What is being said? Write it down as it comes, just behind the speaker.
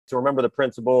So remember the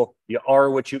principle, you are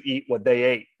what you eat, what they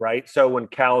ate, right? So when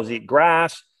cows eat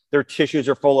grass, their tissues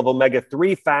are full of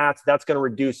omega-3 fats. That's going to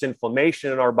reduce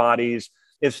inflammation in our bodies.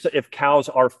 If cows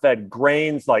are fed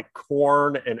grains like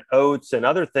corn and oats and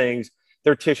other things,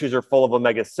 their tissues are full of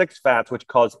omega-6 fats, which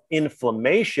cause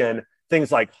inflammation, things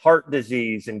like heart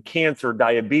disease and cancer,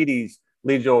 diabetes,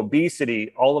 lead to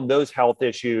obesity, all of those health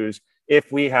issues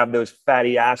if we have those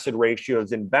fatty acid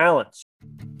ratios in balance.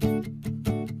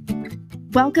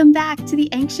 Welcome back to the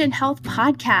Ancient Health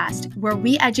Podcast, where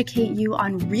we educate you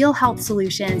on real health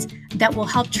solutions that will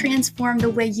help transform the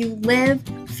way you live,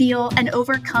 feel, and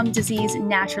overcome disease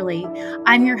naturally.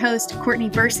 I'm your host, Courtney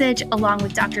Bursage, along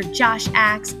with Dr. Josh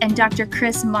Axe and Dr.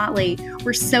 Chris Motley.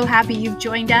 We're so happy you've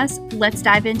joined us. Let's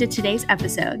dive into today's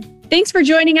episode. Thanks for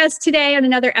joining us today on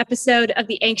another episode of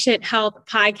the Ancient Health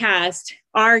Podcast.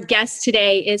 Our guest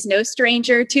today is no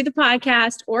stranger to the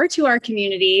podcast or to our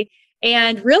community,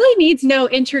 and really needs no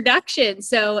introduction.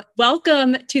 So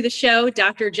welcome to the show,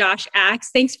 Dr. Josh Axe.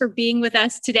 Thanks for being with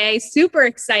us today. Super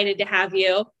excited to have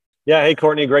you. Yeah. Hey,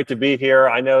 Courtney, great to be here.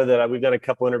 I know that we've done a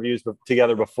couple interviews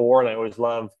together before, and I always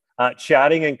love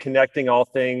chatting and connecting all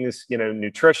things,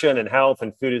 nutrition and health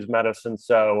and food as medicine.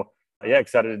 So yeah,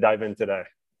 excited to dive in today.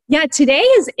 Yeah, today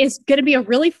is going to be a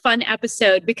really fun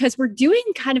episode because we're doing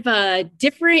kind of a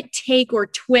different take or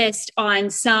twist on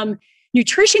some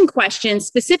nutrition questions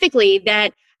specifically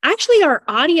that actually our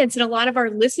audience and a lot of our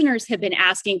listeners have been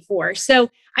asking for. So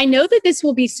I know that this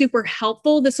will be super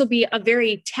helpful. This will be a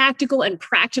very tactical and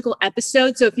practical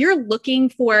episode. So if you're looking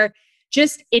for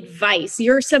just advice,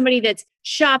 you're somebody that's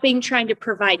shopping, trying to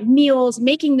provide meals,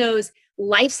 making those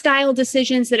lifestyle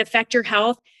decisions that affect your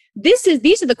health, these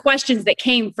are the questions that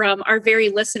came from our very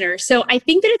listeners. So I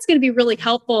think that it's going to be really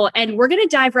helpful. And we're going to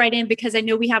dive right in because I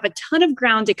know we have a ton of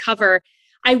ground to cover.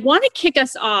 I want to kick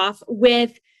us off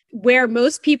with where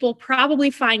most people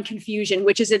probably find confusion,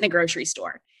 which is in the grocery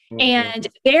store. Mm-hmm. And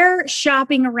they're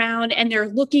shopping around and they're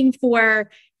looking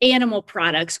for animal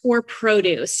products or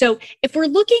produce. So if we're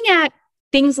looking at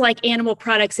things like animal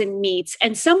products and meats,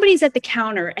 and somebody's at the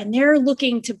counter and they're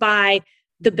looking to buy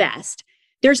the best,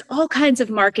 there's all kinds of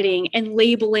marketing and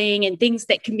labeling and things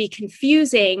that can be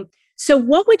confusing. So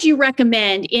what would you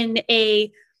recommend in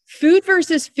a food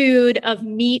versus food of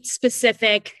meat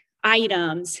specific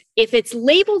items, if it's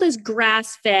labeled as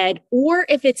grass-fed or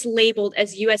if it's labeled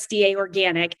as USDA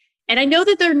organic? And I know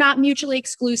that they're not mutually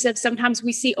exclusive. Sometimes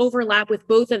we see overlap with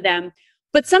both of them,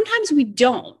 but sometimes we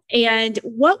don't. And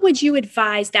what would you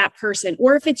advise that person?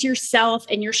 Or if it's yourself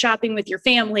and you're shopping with your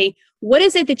family, what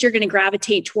is it that you're going to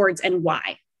gravitate towards and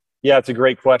why? Yeah, it's a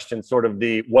great question. Sort of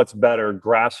the what's better,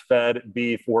 grass-fed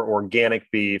beef or organic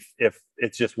beef, if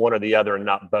it's just one or the other and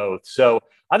not both. So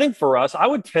I think for us, I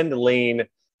would tend to lean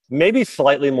maybe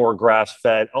slightly more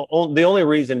grass-fed. The only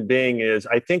reason being is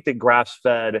I think that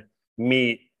grass-fed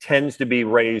meat tends to be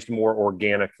raised more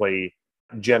organically,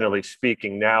 generally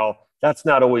speaking. Now, that's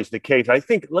not always the case. I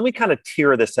think, let me kind of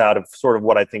tear this out of sort of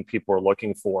what I think people are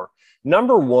looking for.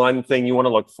 Number one thing you want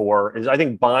to look for is, I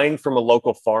think, buying from a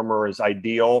local farmer is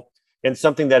ideal, and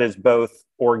something that is both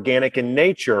organic in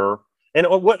nature. And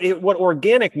what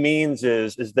organic means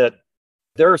is that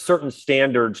there are certain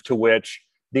standards to which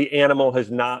the animal has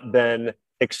not been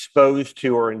exposed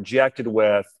to or injected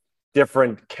with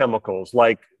different chemicals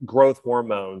like growth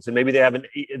hormones, and maybe they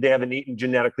haven't eaten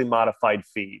genetically modified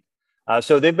feed.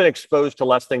 So they've been exposed to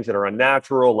less things that are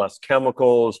unnatural, less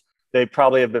chemicals. They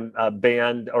probably have been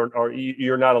banned, or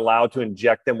you're not allowed to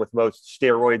inject them with most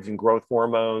steroids and growth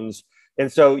hormones.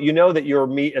 And so you know that your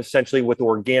meat essentially with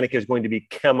organic is going to be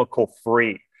chemical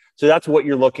free. So that's what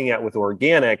you're looking at with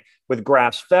organic. With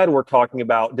grass-fed, we're talking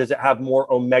about, does it have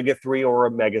more omega-3 or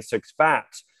omega-6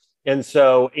 fats?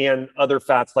 And other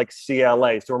fats like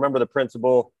CLA. So remember the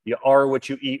principle, you are what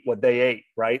you eat, what they ate,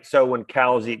 right? So when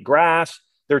cows eat grass,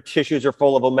 their tissues are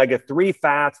full of omega-3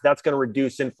 fats. That's going to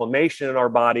reduce inflammation in our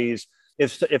bodies.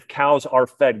 If cows are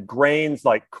fed grains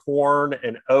like corn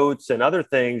and oats and other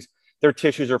things, their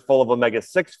tissues are full of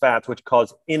omega-6 fats, which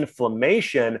cause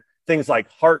inflammation, things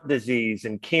like heart disease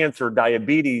and cancer,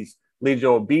 diabetes, lead to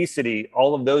obesity,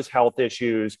 all of those health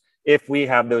issues if we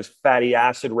have those fatty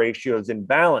acid ratios in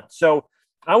balance. So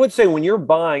I would say when you're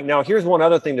buying, now here's one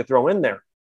other thing to throw in there.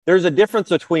 There's a difference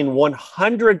between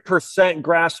 100%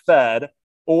 grass-fed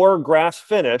or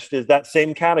grass-finished, is that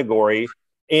same category,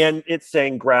 and it's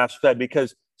saying grass-fed,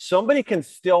 because somebody can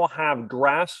still have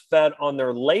grass-fed on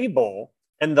their label,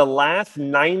 and the last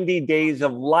 90 days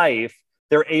of life,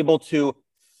 they're able to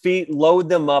load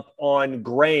them up on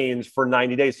grains for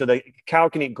 90 days. So the cow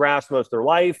can eat grass most of their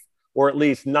life, or at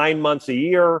least 9 months a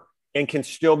year, and can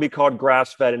still be called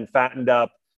grass-fed and fattened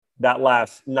up that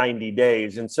last 90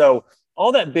 days. And so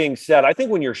all that being said, I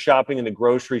think when you're shopping in the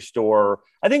grocery store,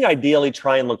 I think ideally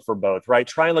try and look for both, right?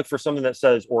 Try and look for something that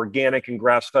says organic and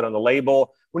grass-fed on the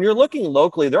label. When you're looking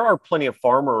locally, there are plenty of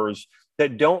farmers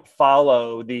that don't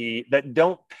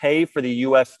pay for the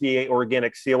USDA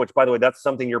organic seal, which, by the way, that's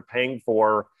something you're paying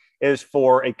for, is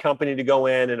for a company to go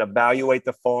in and evaluate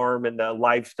the farm and the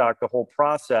livestock, the whole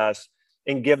process,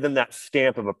 and give them that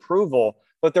stamp of approval.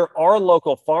 But there are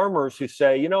local farmers who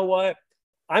say, you know what?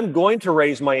 I'm going to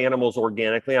raise my animals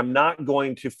organically. I'm not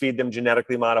going to feed them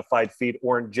genetically modified feed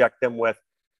or inject them with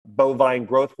bovine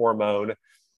growth hormone,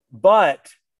 but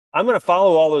I'm going to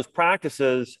follow all those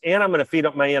practices and I'm going to feed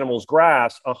up my animals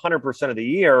grass 100% of the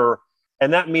year.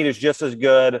 And that meat is just as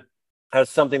good as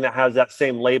something that has that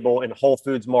same label in Whole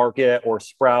Foods Market or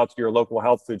Sprouts, your local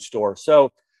health food store.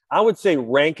 So I would say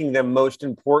ranking them most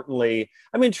importantly.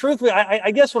 I mean, truthfully,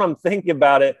 I guess when I'm thinking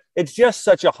about it, it's just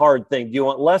such a hard thing. Do you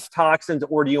want less toxins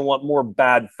or do you want more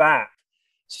bad fat?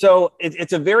 So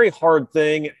it's a very hard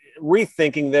thing.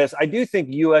 Rethinking this, I do think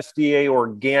USDA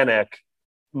organic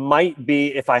might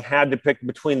be, if I had to pick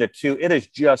between the two, it is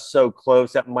just so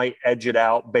close that might edge it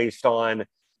out based on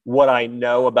what I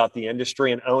know about the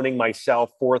industry and owning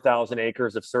myself 4,000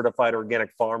 acres of certified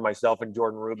organic farm. Myself and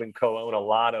Jordan Rubin co-own a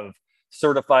lot of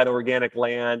certified organic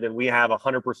land, and we have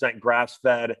 100%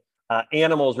 grass-fed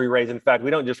animals we raise. In fact,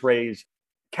 we don't just raise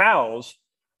cows.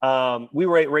 We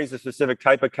raise a specific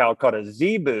type of cow called a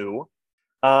zebu,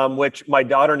 which my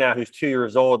daughter now, who's 2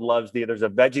 years old, loves. There's a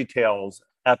VeggieTales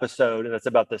episode, and it's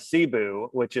about the cebu,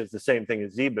 which is the same thing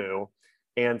as zebu.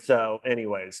 And so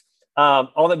anyways,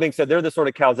 all that being said, they're the sort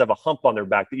of cows that have a hump on their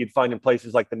back that you'd find in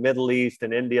places like the Middle East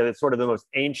and India. That's sort of the most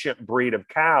ancient breed of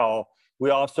cow. We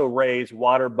also raise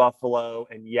water buffalo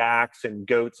and yaks and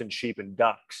goats and sheep and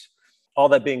ducks. All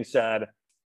that being said,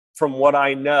 from what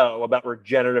I know about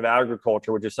regenerative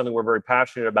agriculture, which is something we're very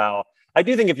passionate about, I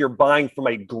do think if you're buying from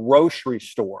a grocery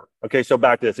store, okay, so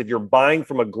back to this, if you're buying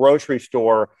from a grocery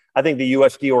store, I think the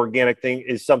USDA organic thing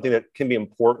is something that can be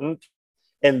important.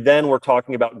 And then we're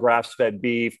talking about grass-fed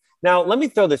beef. Now, let me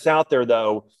throw this out there,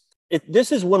 though.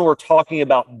 This is when we're talking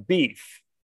about beef.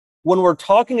 When we're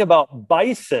talking about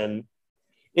bison,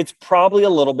 it's probably a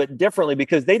little bit differently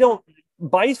because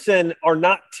bison are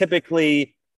not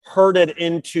typically herded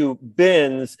into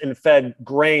bins and fed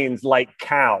grains like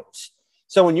cows.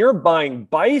 So when you're buying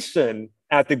bison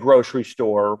at the grocery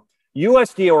store,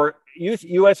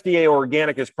 USDA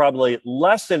organic is probably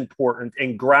less important,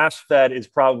 and grass-fed is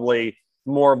probably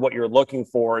more of what you're looking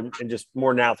for, and just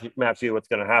more now maps you what's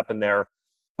going to happen there.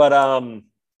 But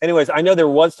anyways, I know there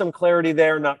was some clarity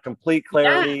there, not complete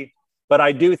clarity. Yeah. But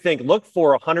I do think look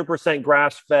for 100%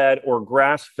 grass-fed or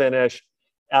grass-finished,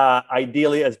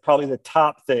 ideally as probably the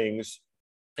top things,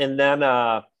 and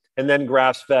then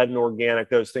grass-fed and organic.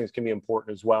 Those things can be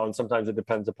important as well, and sometimes it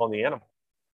depends upon the animal.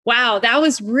 Wow, that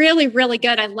was really, really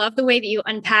good. I love the way that you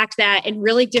unpacked that and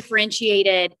really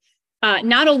differentiated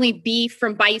not only beef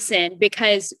from bison,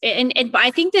 because and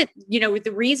I think that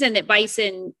the reason that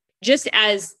bison, just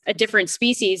as a different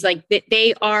species, like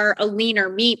they are a leaner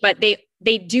meat, but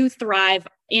they do thrive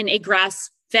in a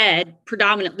grass-fed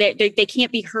predominantly. They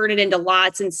can't be herded into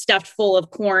lots and stuffed full of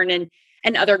corn and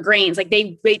other grains. Like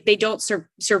they don't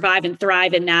survive and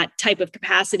thrive in that type of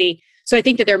capacity. So I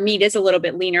think that their meat is a little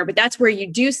bit leaner, but that's where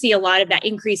you do see a lot of that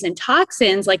increase in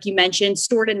toxins, like you mentioned,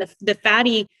 stored in the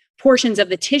fatty portions of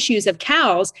the tissues of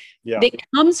cows. Yeah. That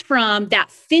comes from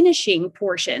that finishing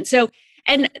portion. So,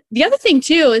 and the other thing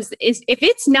too is if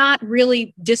it's not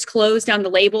really disclosed on the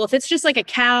label, if it's just like a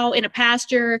cow in a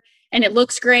pasture and it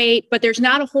looks great, but there's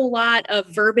not a whole lot of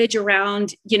verbiage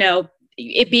around,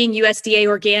 it being USDA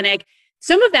organic,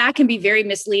 some of that can be very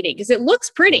misleading because it looks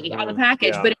pretty on the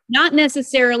package, but it's not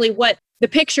necessarily what the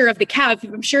picture of the cow.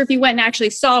 I'm sure if you went and actually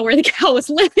saw where the cow was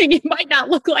living, it might not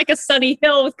look like a sunny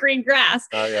hill with green grass.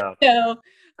 Oh, yeah. So,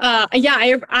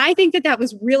 I think that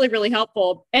was really, really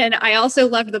helpful. And I also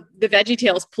loved the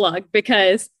VeggieTales plug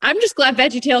because I'm just glad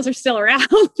VeggieTales are still around.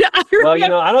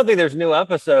 Well, I don't think there's new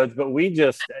episodes, but we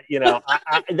just,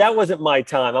 that wasn't my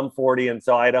time. I'm 40. And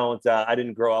so I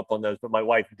didn't grow up on those, but my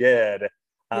wife did,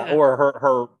 or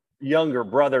her younger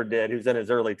brother did, who's in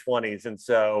his early 20s. And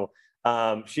so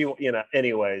she,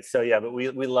 anyway, so yeah, but we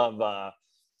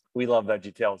love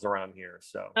VeggieTales around here.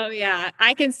 So. Oh yeah,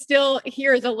 I can still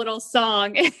hear the little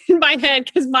song in my head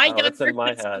because it's in my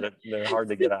head. They're hard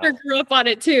to get out. Grew up on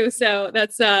it too, so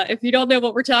that's if you don't know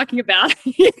what we're talking about,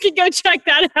 you can go check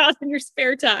that out in your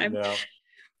spare time. Yeah.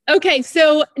 Okay,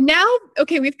 so now,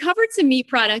 we've covered some meat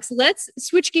products. Let's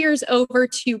switch gears over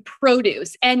to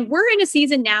produce. And we're in a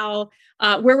season now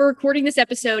where we're recording this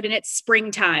episode and it's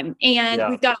springtime. And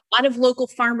we've got a lot of local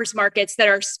farmers markets that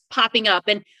are popping up.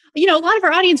 And, a lot of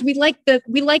our audience, we like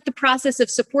the process of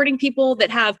supporting people that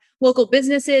have local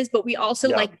businesses, but we also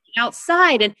like being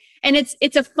outside. And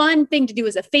it's a fun thing to do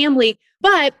as a family.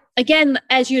 But again,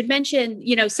 as you had mentioned,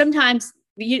 sometimes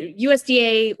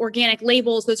USDA organic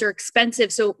labels, those are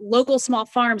expensive. So local small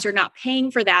farms are not paying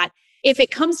for that. If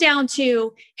it comes down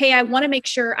to, hey, I want to make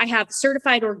sure I have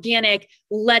certified organic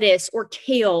lettuce or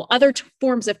kale, other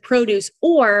forms of produce,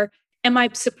 or am I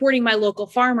supporting my local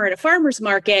farmer at a farmer's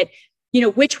market?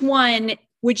 Which one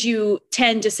would you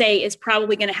tend to say is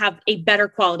probably going to have a better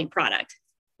quality product?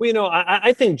 Well,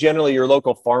 I think generally your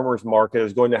local farmer's market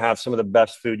is going to have some of the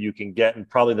best food you can get and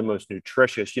probably the most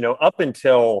nutritious. Up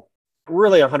until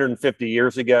really 150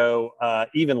 years ago,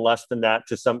 even less than that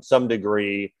to some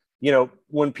degree,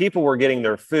 when people were getting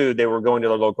their food, they were going to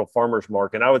the local farmer's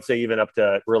market. I would say even up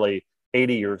to really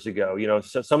 80 years ago,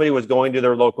 so somebody was going to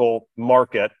their local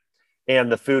market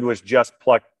and the food was just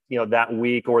plucked, that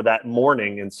week or that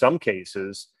morning in some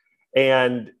cases.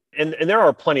 And there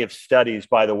are plenty of studies,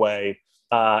 by the way,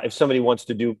 if somebody wants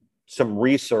to do some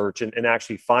research and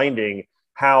actually finding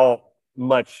how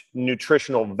much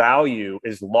nutritional value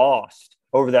is lost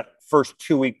over that first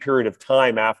 2-week period of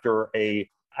time after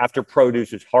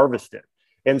produce is harvested.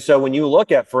 And so when you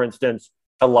look at, for instance,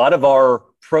 a lot of our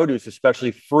produce,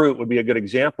 especially fruit would be a good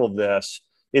example of this,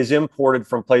 is imported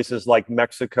from places like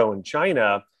Mexico and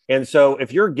China. And so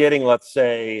if you're getting, let's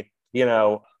say,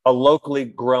 a locally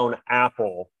grown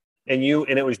apple and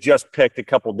it was just picked a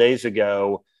couple days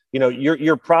ago,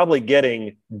 you're probably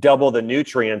getting double the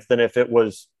nutrients than if it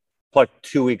was plucked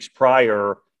 2 weeks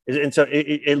prior. And so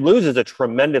it loses a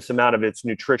tremendous amount of its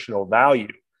nutritional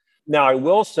value. Now, I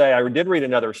will say, I did read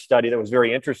another study that was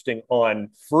very interesting on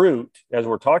fruit, as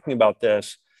we're talking about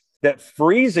this, that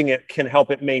freezing it can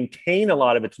help it maintain a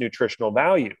lot of its nutritional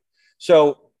value.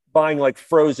 So buying like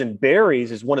frozen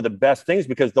berries is one of the best things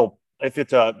because if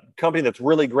it's a company that's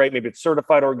really great, maybe it's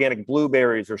certified organic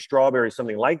blueberries or strawberries,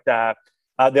 something like that,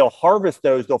 they'll harvest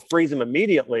those, they'll freeze them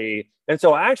immediately. And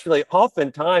so actually,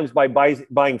 oftentimes by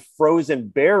buying frozen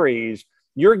berries,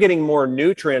 you're getting more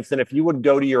nutrients than if you would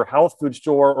go to your health food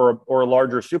store or a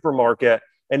larger supermarket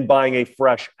and buying a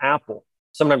fresh apple,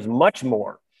 sometimes much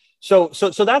more. So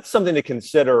that's something to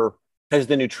consider as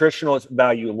the nutritional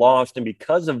value lost. And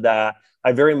because of that,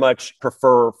 I very much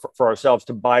prefer for ourselves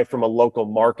to buy from a local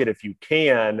market if you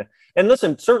can. And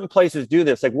listen, certain places do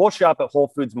this. Like we'll shop at Whole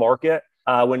Foods Market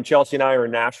when Chelsea and I are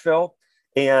in Nashville,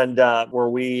 and where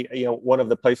we, one of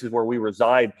the places where we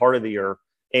reside part of the year.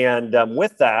 And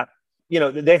with that,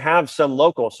 they have some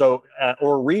local,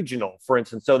 or regional, for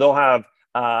instance. So they'll have,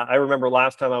 I remember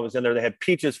last time I was in there, they had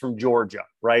peaches from Georgia,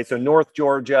 right? So North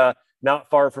Georgia,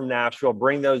 not far from Nashville,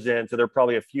 bring those in. So they're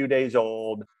probably a few days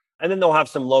old. And then they'll have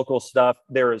some local stuff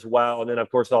there as well. And then, of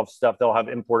course, they'll have stuff they'll have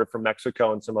imported from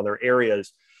Mexico and some other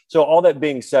areas. So all that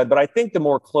being said, but I think the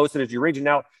more close it is to your region.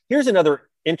 Now, here's another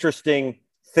interesting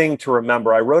thing to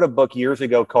remember. I wrote a book years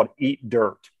ago called Eat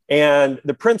Dirt. And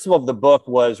the principle of the book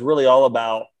was really all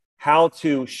about how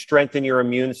to strengthen your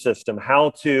immune system,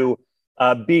 how to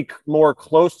be more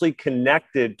closely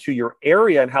connected to your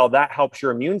area and how that helps your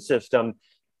immune system.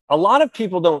 A lot of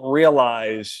people don't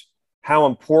realize how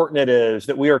important it is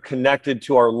that we are connected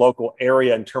to our local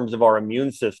area in terms of our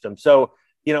immune system. So,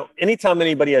 anytime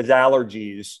anybody has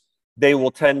allergies, they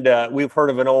will tend to, we've heard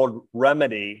of an old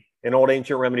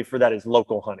ancient remedy for that is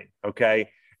local honey, okay?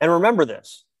 And remember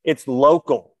this, it's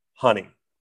local honey,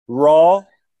 raw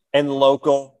and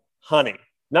local honey,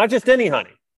 not just any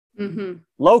honey,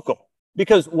 local.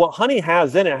 Because what honey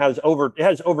has in it has over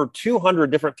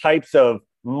 200 different types of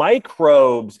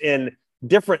microbes and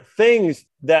different things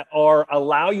that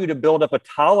allow you to build up a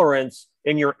tolerance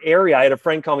in your area. I had a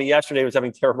friend call me yesterday who was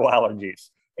having terrible allergies.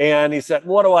 And he said,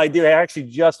 what do? I actually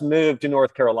just moved to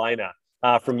North Carolina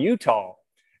from Utah.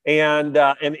 And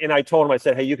I told him, I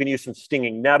said, hey, you can use some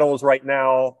stinging nettles right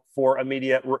now for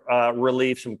immediate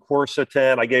relief, some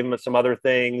quercetin. I gave him some other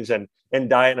things and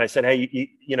diet. And I said, hey,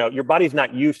 your body's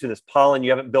not used to this pollen. You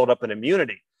haven't built up an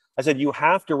immunity. I said, you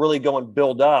have to really go and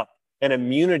build up an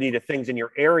immunity to things in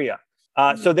your area.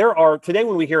 So today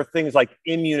when we hear things like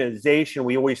immunization,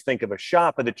 we always think of a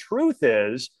shot. But the truth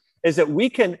is that we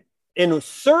can, in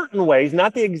certain ways,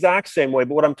 not the exact same way,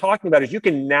 but what I'm talking about is you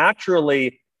can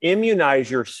naturally immunize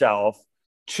yourself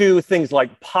to things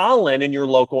like pollen in your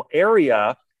local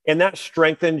area, and that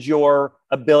strengthens your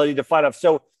ability to fight off.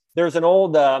 So there's an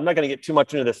old, I'm not going to get too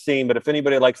much into the scene, but if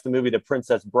anybody likes the movie The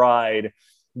Princess Bride,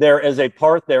 there is a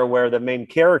part there where the main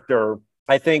character,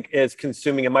 I think, is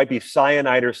consuming, it might be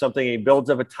cyanide or something. He builds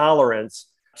up a tolerance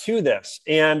to this.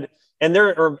 And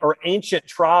there are ancient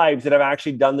tribes that have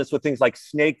actually done this with things like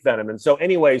snake venom. And so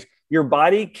anyways, your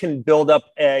body can build up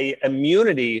a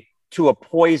immunity to a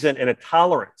poison and a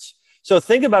tolerance. So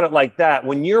think about it like that.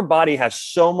 When your body has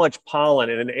so much pollen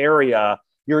in an area,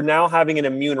 you're now having an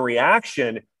immune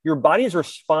reaction. Your body is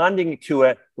responding to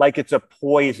it like it's a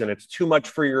poison. It's too much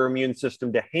for your immune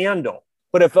system to handle.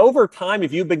 But if over time,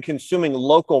 if you've been consuming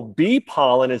local bee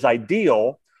pollen is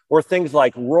ideal, or things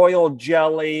like royal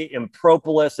jelly and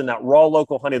propolis and that raw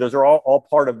local honey, those are all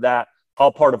part of that,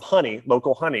 all part of honey,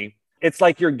 local honey. It's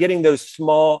like you're getting those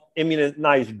small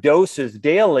immunized doses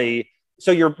daily.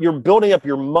 So you're building up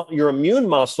your immune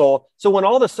muscle. So when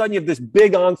all of a sudden you have this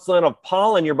big onslaught of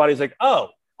pollen, your body's like, oh,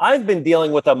 I've been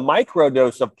dealing with a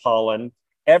microdose of pollen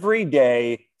every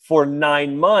day for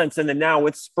 9 months. And then now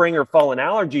it's spring or fall and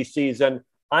allergy season,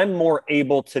 I'm more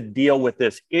able to deal with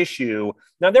this issue.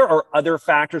 Now, there are other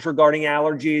factors regarding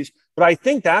allergies, but I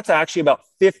think that's actually about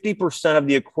 50% of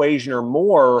the equation or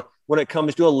more when it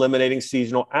comes to eliminating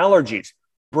seasonal allergies.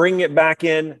 Bringing it back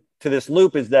in to this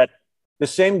loop is that the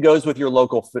same goes with your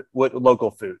local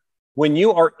food. When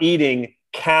you are eating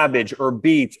cabbage or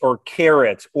beets or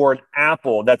carrots or an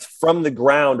apple that's from the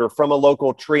ground or from a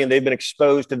local tree, and they've been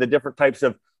exposed to the different types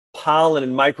of pollen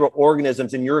and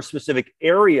microorganisms in your specific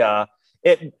area,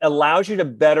 it allows you to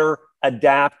better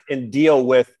adapt and deal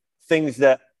with things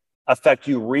that affect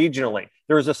you regionally.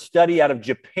 There was a study out of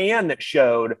Japan that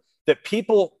showed that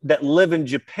people that live in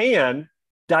Japan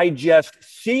digest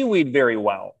seaweed very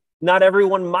well. Not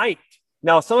everyone might.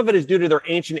 Now, some of it is due to their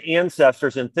ancient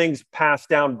ancestors and things passed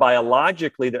down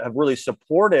biologically that have really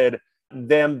supported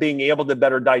them being able to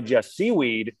better digest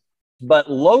seaweed.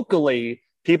 But locally,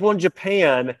 people in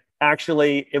Japan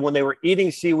actually, and when they were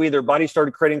eating seaweed, their body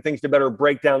started creating things to better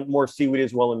break down more seaweed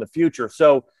as well in the future.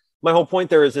 So my whole point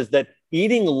there is that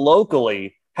eating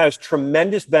locally has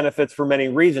tremendous benefits for many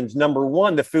reasons. Number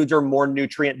one, the foods are more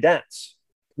nutrient dense.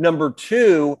 Number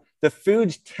two, the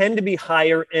foods tend to be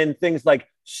higher in things like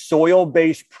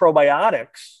soil-based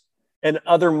probiotics and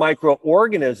other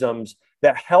microorganisms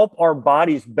that help our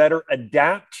bodies better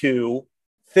adapt to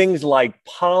things like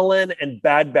pollen and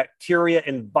bad bacteria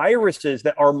and viruses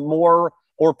that are more,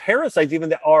 or parasites even,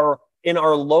 that are in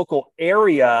our local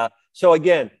area. So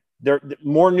again, they're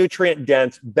more nutrient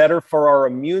dense, better for our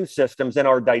immune systems and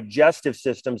our digestive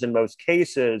systems in most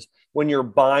cases when you're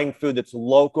buying food that's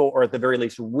local or at the very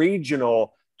least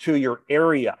regional to your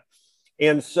area.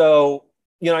 And so,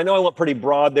 I know I went pretty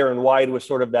broad there and wide with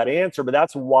sort of that answer, but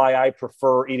that's why I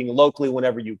prefer eating locally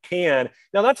whenever you can.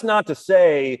 Now, that's not to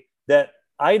say that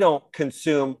I don't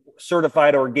consume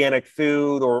certified organic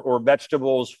food or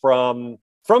vegetables from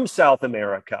South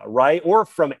America, right? Or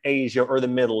from Asia or the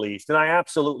Middle East. And I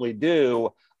absolutely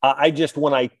do. I just,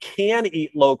 when I can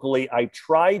eat locally, I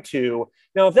try to.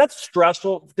 Now, if that's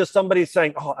stressful, because somebody's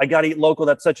saying, oh, I got to eat local,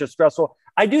 that's such a stressful.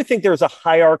 I do think there's a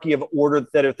hierarchy of order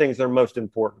that are things that are most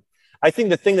important. I think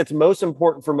the thing that's most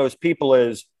important for most people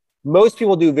is most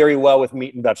people do very well with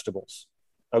meat and vegetables.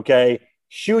 Okay.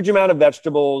 Huge amount of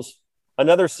vegetables.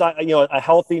 Another size, a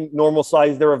healthy, normal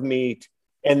size there of meat.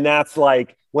 And that's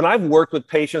like, when I've worked with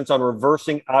patients on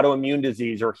reversing autoimmune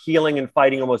disease or healing and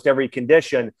fighting almost every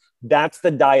condition, that's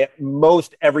the diet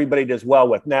most everybody does well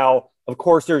with. Now, of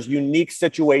course, there's unique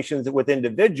situations with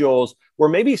individuals where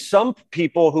maybe some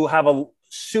people who have a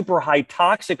super high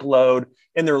toxic load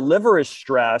and their liver is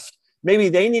stressed, maybe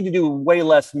they need to do way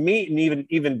less meat and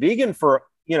even vegan for,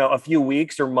 a few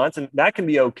weeks or months. And that can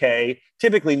be okay.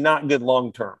 Typically not good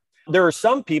long-term. There are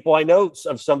some people, I know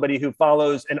of somebody who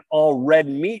follows an all red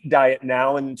meat diet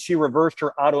now, and she reversed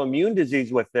her autoimmune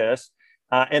disease with this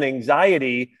and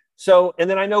anxiety. So, and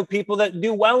then I know people that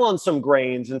do well on some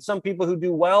grains and some people who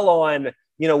do well on,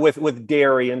 with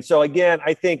dairy. And so again,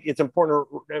 I think it's important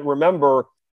to remember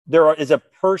there is a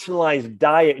personalized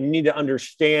diet. You need to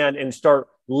understand and start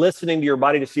listening to your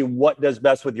body to see what does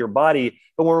best with your body.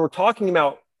 But when we're talking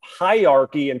about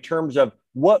hierarchy in terms of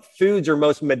what foods are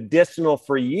most medicinal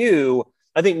for you,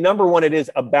 I think number one, it is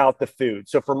about the food.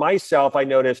 So for myself, I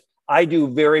noticed I do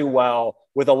very well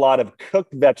with a lot of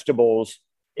cooked vegetables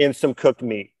and some cooked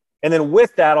meat. And then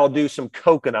with that, I'll do some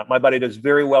coconut. My body does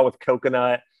very well with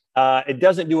coconut. It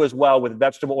doesn't do as well with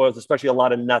vegetable oils, especially a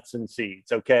lot of nuts and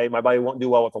seeds. Okay. My body won't do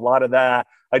well with a lot of that.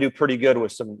 I do pretty good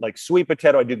with some like sweet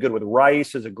potato. I do good with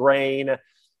rice as a grain.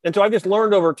 And so I've just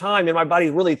learned over time, and my body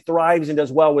really thrives and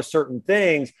does well with certain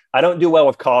things. I don't do well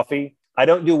with coffee. I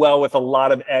don't do well with a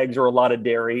lot of eggs or a lot of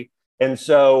dairy. And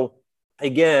so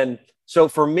again, so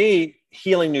for me,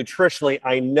 healing nutritionally.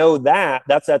 I know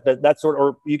that's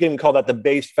or you can even call that the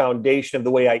base foundation of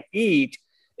the way I eat.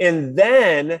 And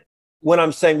then when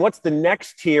I'm saying, what's the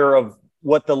next tier of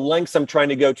what the lengths I'm trying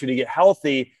to go to get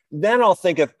healthy, then I'll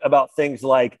think about things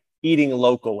like eating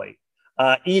locally,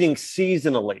 eating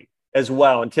seasonally as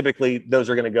well. And typically those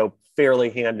are going to go fairly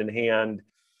hand in hand.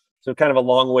 So kind of a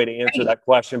long way to answer that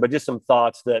question, but just some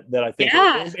thoughts that I think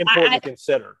are important to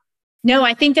consider. No,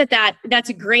 I think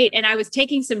that's great. And I was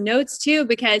taking some notes too,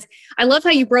 because I love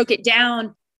how you broke it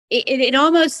down. It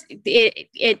almost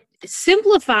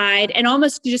simplified and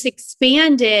almost just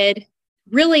expanded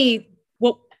really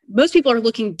what most people are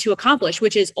looking to accomplish,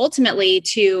 which is ultimately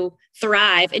to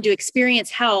thrive and to experience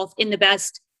health in the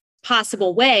best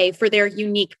possible way for their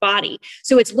unique body.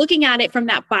 So it's looking at it from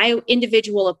that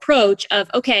bio-individual approach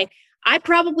of, okay, I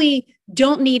probably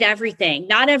don't need everything.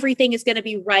 Not everything is going to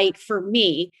be right for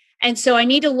me. And so I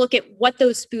need to look at what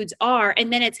those foods are.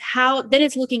 And then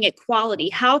it's looking at quality.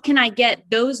 How can I get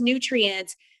those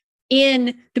nutrients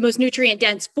in the most nutrient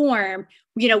dense form,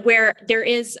 where there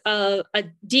is a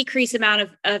decreased amount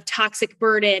of toxic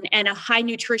burden and a high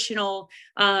nutritional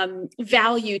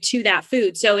value to that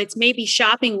food. So it's maybe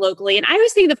shopping locally. And I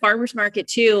always think the farmer's market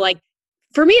too, like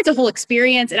for me, it's a whole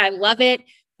experience and I love it.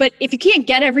 But if you can't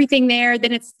get everything there,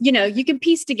 then it's, you can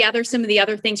piece together some of the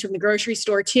other things from the grocery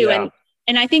store too. Yeah.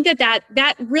 And I think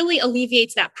that really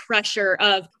alleviates that pressure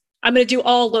of, I'm going to do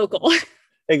all local.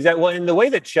 Exactly. Well, in the way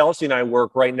that Chelsea and I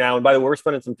work right now, and by the way, we're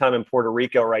spending some time in Puerto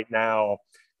Rico right now,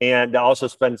 and also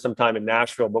spend some time in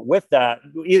Nashville. But with that,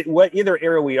 either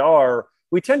area we are,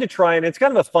 we tend to try, and it's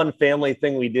kind of a fun family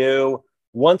thing we do.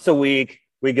 Once a week,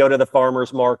 we go to the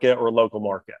farmer's market or local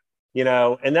market,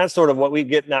 and that's sort of what we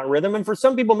get in that rhythm. And for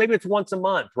some people, maybe it's once a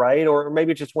month, right? Or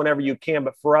maybe it's just whenever you can.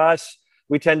 But for us,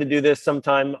 we tend to do this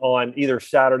sometime on either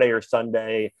Saturday or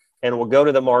Sunday, and we'll go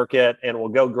to the market and we'll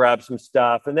go grab some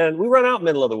stuff. And then we run out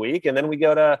middle of the week, and then we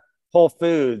go to Whole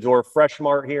Foods or Fresh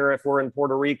Mart here if we're in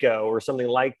Puerto Rico or something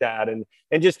like that, and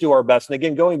just do our best. And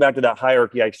again, going back to that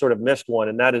hierarchy, I sort of missed one,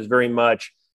 and that is very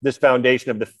much this foundation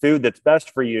of the food that's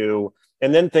best for you,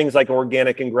 and then things like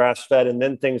organic and grass-fed, and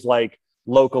then things like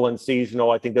local and seasonal.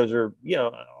 I think those are,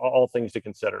 all things to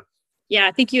consider. Yeah,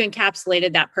 I think you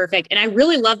encapsulated that perfect. And I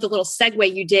really love the little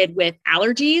segue you did with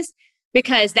allergies,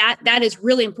 because that is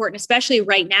really important, especially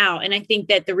right now. And I think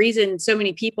that the reason so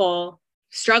many people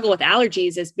struggle with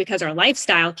allergies is because our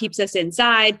lifestyle keeps us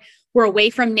inside. We're away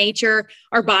from nature.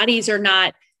 Our bodies are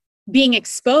not being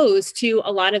exposed to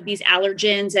a lot of these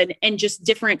allergens and just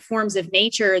different forms of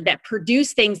nature that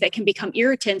produce things that can become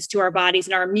irritants to our bodies.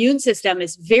 And our immune system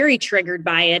is very triggered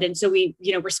by it. And so we,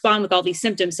 respond with all these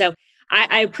symptoms. So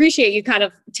I appreciate you kind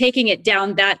of taking it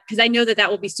down that, because I know that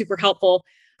will be super helpful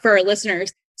for our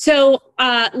listeners. So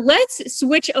let's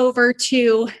switch over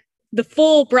to the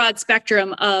full broad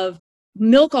spectrum of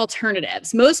milk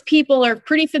alternatives. Most people are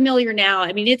pretty familiar now.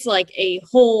 I mean, it's like a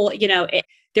whole,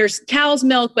 there's cow's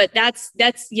milk, but that's,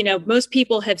 most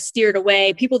people have steered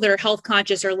away. People that are health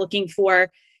conscious are looking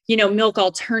for, milk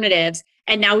alternatives.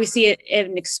 And now we see it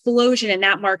an explosion in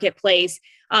that marketplace.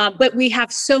 But we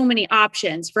have so many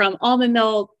options, from almond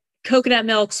milk, coconut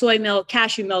milk, soy milk,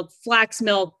 cashew milk, flax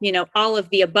milk, all of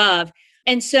the above.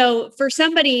 And so for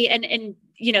somebody, and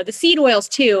the seed oils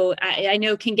too, I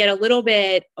know can get a little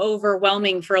bit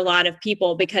overwhelming for a lot of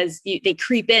people because they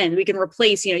creep in. We can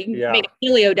replace, you can make a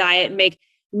paleo diet and make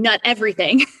nut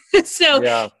everything.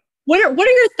 So what are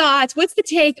your thoughts? What's the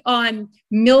take on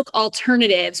milk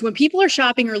alternatives when people are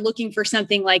shopping or looking for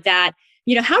something like that?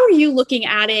 How are you looking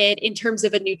at it in terms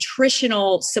of a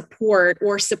nutritional support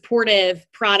or supportive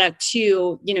product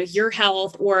to, your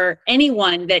health or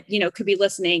anyone that, could be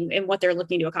listening and what they're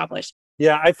looking to accomplish?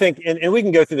 Yeah, I think, and we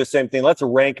can go through the same thing. Let's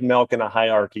rank milk in a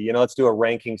hierarchy. Let's do a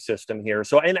ranking system here.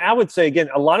 So, and I would say, again,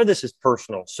 a lot of this is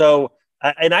personal. So,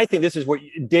 and I think this is where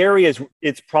dairy is,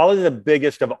 it's probably the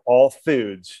biggest of all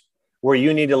foods where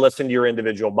you need to listen to your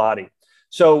individual body.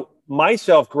 So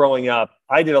myself growing up,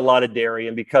 I did a lot of dairy,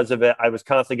 and because of it, I was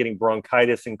constantly getting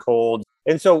bronchitis and colds.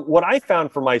 And so what I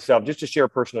found for myself, just to share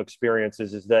personal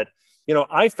experiences, is that,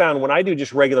 I found when I do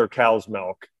just regular cow's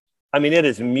milk, I mean, it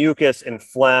is mucus and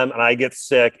phlegm, and I get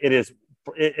sick.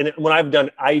 And when I've done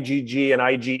IgG and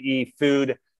IgE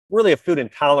food, really a food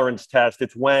intolerance test,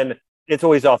 it's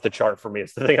always off the chart for me.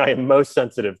 It's the thing I am most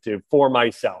sensitive to for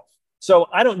myself. So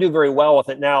I don't do very well with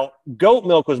it. Now, goat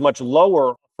milk was much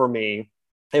lower for me.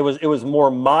 It was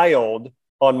more mild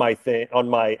on my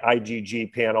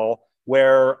IgG panel,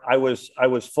 where I was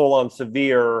full on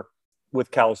severe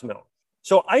with cow's milk.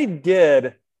 So I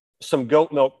did some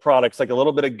goat milk products, like a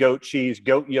little bit of goat cheese,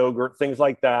 goat yogurt, things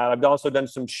like that. I've also done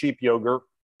some sheep yogurt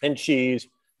and cheese,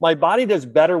 my body does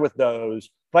better with those.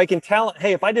 But I can tell,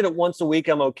 hey, if I did it once a week,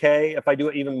 I'm okay. If I do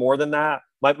it even more than that,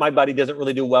 my body doesn't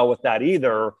really do well with that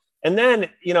either. And then,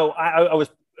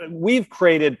 we've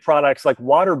created products like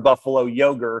water buffalo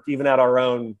yogurt, even at our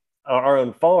own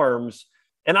farms.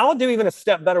 And I'll do even a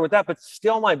step better with that, but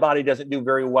still my body doesn't do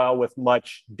very well with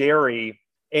much dairy.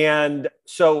 And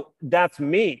so that's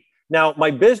me. Now,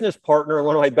 my business partner and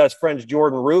one of my best friends,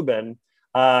 Jordan Rubin,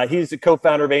 he's the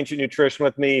co-founder of Ancient Nutrition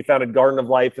with me. He founded Garden of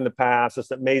Life in the past.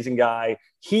 This amazing guy.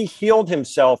 He healed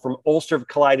himself from ulcerative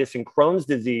colitis and Crohn's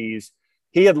disease.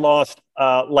 He had lost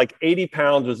like 80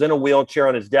 pounds, was in a wheelchair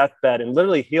on his deathbed, and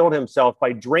literally healed himself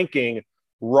by drinking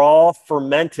raw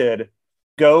fermented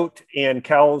goat and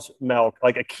cow's milk,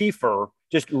 like a kefir,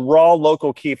 just raw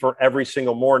local kefir every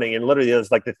single morning. And literally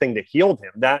is like the thing that healed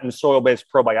him, that and soil-based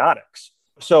probiotics.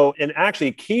 So, and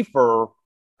actually kefir,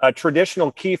 a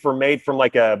traditional kefir made from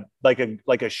like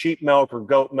a sheep milk or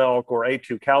goat milk or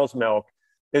A2 cow's milk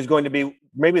is going to be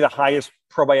maybe the highest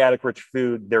probiotic rich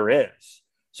food there is.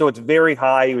 So it's very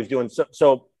high. He was doing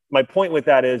so my point with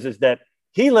that is that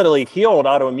he literally healed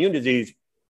autoimmune disease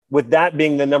with that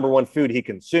being the number one food he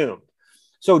consumed.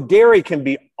 So dairy can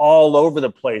be all over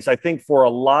the place. I think for a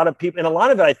lot of people, and a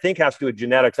lot of it I think has to do with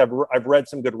genetics. I've read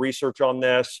some good research on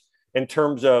this in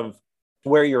terms of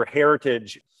where your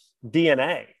heritage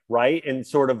DNA, right? And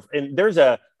there's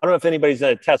I don't know if anybody's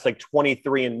done a test like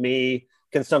 23andMe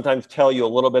can sometimes tell you a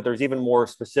little bit. There's even more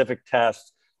specific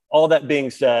tests. All that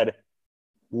being said,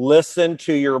 listen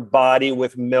to your body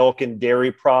with milk and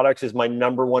dairy products is my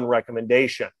number one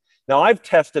recommendation. Now, I've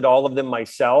tested all of them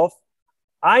myself.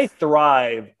 I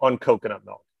thrive on coconut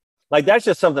milk. Like that's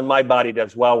just something my body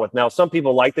does well with. Now, some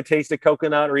people like the taste of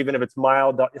coconut, or even if it's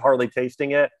mild, hardly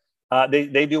tasting it.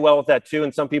 They do well with that too.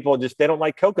 And some people they don't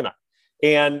like coconut.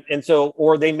 And so,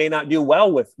 or they may not do well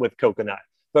with coconut.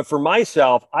 But for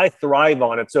myself, I thrive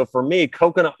on it. So for me,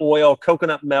 coconut oil,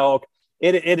 coconut milk,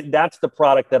 that's the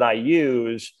product that I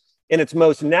use. And it's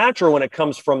most natural when it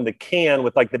comes from the can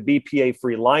with like the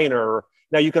BPA-free liner.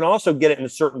 Now you can also get it in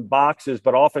certain boxes,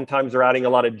 but oftentimes they're adding a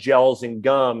lot of gels and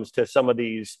gums to some of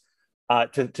these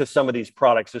to some of these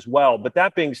products as well. But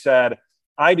that being said,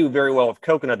 I do very well with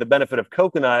coconut. The benefit of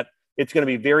coconut, it's going to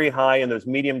be very high in those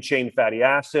medium chain fatty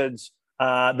acids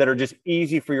that are just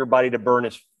easy for your body to burn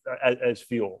as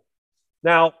fuel.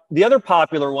 Now, the other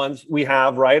popular ones we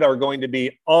have, right, are going to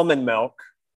be almond milk,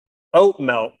 oat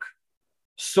milk,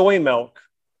 soy milk,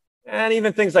 and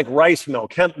even things like rice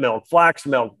milk, hemp milk, flax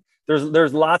milk.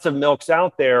 There's lots of milks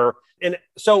out there. And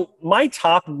so my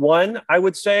top one, I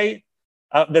would say,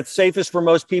 that's safest for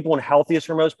most people and healthiest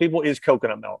for most people is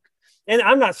coconut milk. And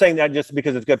I'm not saying that just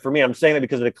because it's good for me. I'm saying it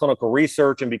because of the clinical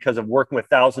research and because of working with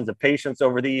thousands of patients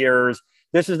over the years.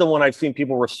 This is the one I've seen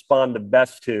people respond the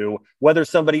best to, whether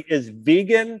somebody is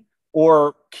vegan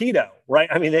or keto, right?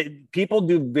 I mean, people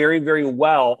do very, very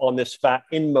well on this fat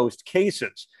in most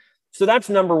cases. So that's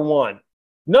number one.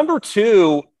 Number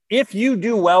two, if you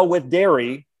do well with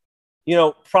dairy,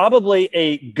 probably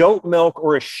a goat milk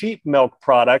or a sheep milk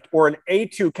product or an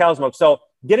A2 cow's milk. So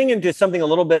getting into something a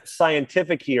little bit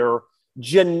scientific here,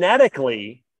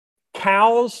 genetically,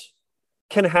 cows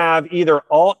can have either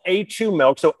all A2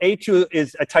 milk. So A2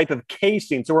 is a type of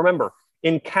casein. So remember,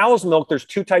 in cow's milk, there's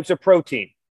two types of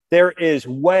protein. There is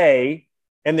whey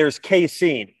and there's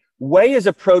casein. Whey is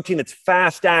a protein that's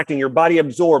fast acting. Your body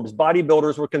absorbs.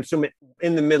 Bodybuilders will consume it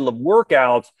in the middle of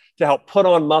workouts to help put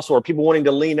on muscle, or people wanting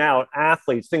to lean out,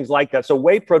 athletes, things like that. So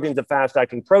whey protein is a fast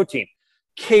acting protein.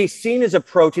 Casein is a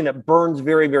protein that burns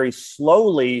very, very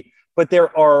slowly, but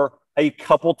there are a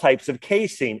couple types of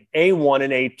casein, A1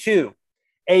 and A2.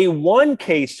 A1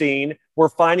 casein we're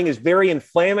finding is very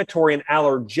inflammatory and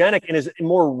allergenic and is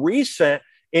more recent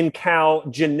in cow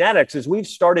genetics. As we've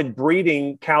started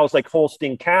breeding cows like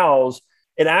Holstein cows,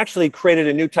 it actually created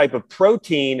a new type of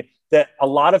protein that a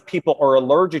lot of people are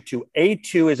allergic to.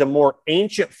 A2 is a more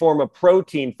ancient form of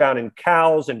protein found in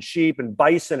cows and sheep and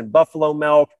bison and buffalo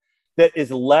milk that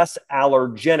is less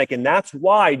allergenic. And that's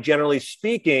why, generally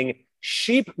speaking,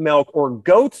 sheep milk or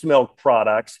goat's milk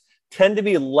products tend to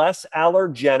be less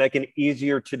allergenic and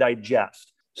easier to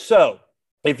digest. So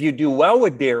if you do well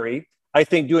with dairy, I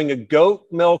think doing a goat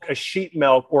milk, a sheep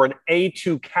milk, or an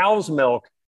A2 cow's milk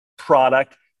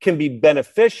product can be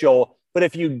beneficial. But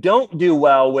if you don't do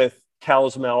well with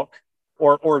cow's milk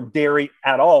or dairy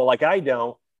at all, like I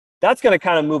don't, that's going to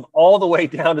kind of move all the way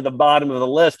down to the bottom of the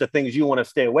list of things you want to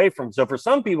stay away from. So for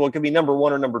some people, it could be number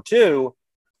one or number two.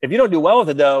 If you don't do well with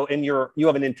it, though, and you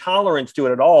have an intolerance to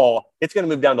it at all, it's going to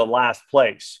move down to last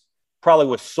place, probably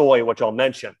with soy, which I'll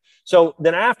mention. So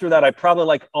then after that, I probably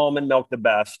like almond milk the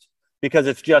best because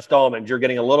it's just almonds. You're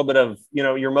getting a little bit of,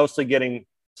 you're mostly getting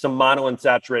some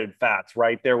monounsaturated fats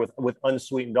right there with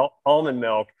unsweetened almond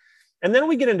milk. And then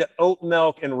we get into oat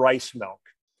milk and rice milk.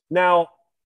 Now,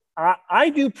 I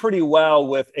do pretty well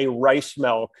with a rice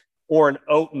milk or an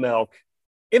oat milk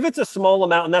if it's a small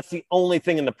amount and that's the only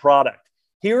thing in the product.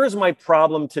 Here is my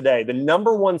problem today. The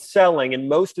number one selling in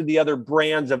most of the other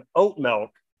brands of oat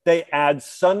milk, they add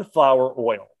sunflower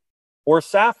oil or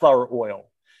safflower oil.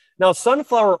 Now,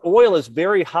 sunflower oil is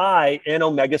very high in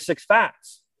omega-6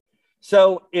 fats.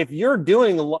 So if you're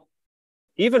doing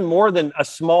even more than a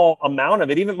small amount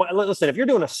of it, listen, if you're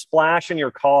doing a splash in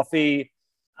your coffee,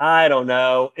 I don't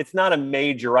know, it's not a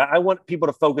major. I want people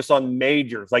to focus on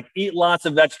majors, like eat lots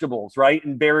of vegetables, right?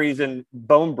 And berries and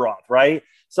bone broth, right?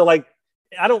 So like,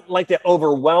 I don't like to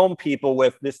overwhelm people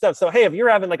with this stuff. So, hey, if you're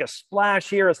having like a splash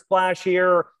here,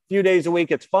 a few days a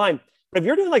week, it's fine. But if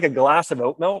you're doing like a glass of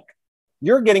oat milk,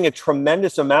 you're getting a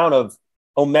tremendous amount of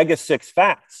omega-6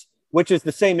 fats, which is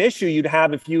the same issue you'd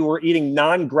have if you were eating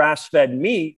non-grass-fed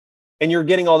meat and you're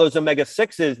getting all those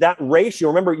omega-6s. That ratio,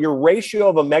 remember, your ratio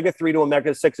of omega-3 to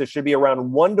omega-6s should be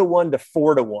around 1:1 to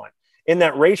 4:1 in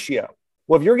that ratio.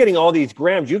 Well, if you're getting all these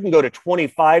grams, you can go to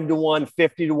 25:1,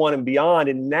 50:1 and beyond.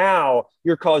 And now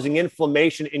you're causing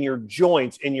inflammation in your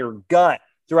joints, in your gut,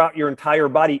 throughout your entire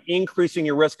body, increasing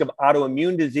your risk of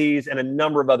autoimmune disease and a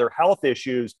number of other health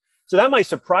issues. So that might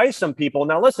surprise some people.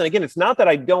 Now, listen, again, it's not that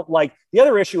I don't like the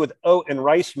other issue with oat and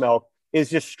rice milk is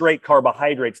just straight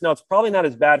carbohydrates. Now, it's probably not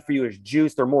as bad for you as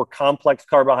juice. They're more complex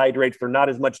carbohydrates. They're not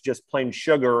as much just plain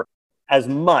sugar as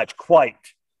much, quite.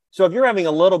 So if you're having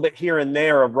a little bit here and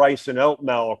there of rice and oat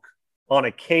milk on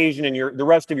occasion and the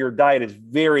rest of your diet is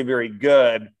very, very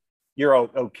good, you're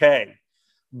okay.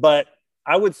 But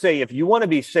I would say if you want to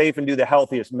be safe and do the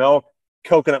healthiest milk,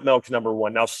 coconut milk's number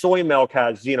one. Now, soy milk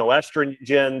has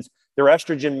xenoestrogens. They're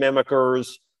estrogen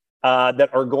mimickers that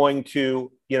are going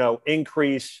to,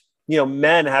 increase,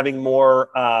 men having more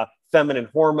feminine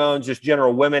hormones, just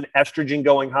general women. Estrogen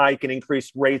going high can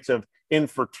increase rates of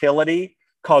infertility,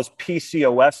 cause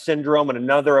PCOS syndrome and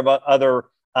another of other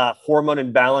hormone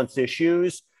imbalance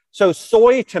issues. So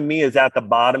soy to me is at the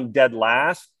bottom, dead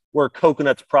last, where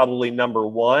coconut's probably number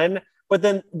one. But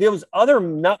then those other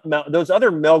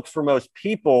milks for most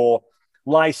people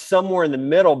lie somewhere in the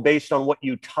middle based on what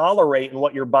you tolerate and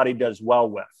what your body does well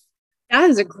with. That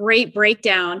is a great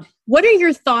breakdown. What are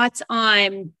your thoughts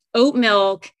on oat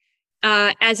milk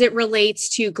as it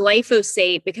relates to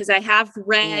glyphosate? Because I have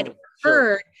read or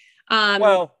heard.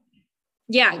 Well,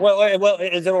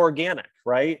 is it organic,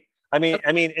 right? I mean,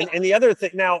 and the other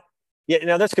thing now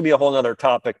this could be a whole nother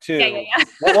topic too. Yeah.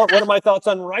 What are my thoughts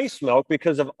on rice milk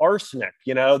because of arsenic,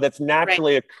 that's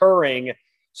naturally occurring.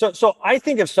 So I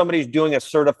think if somebody's doing a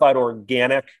certified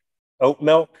organic oat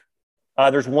milk,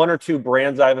 there's one or two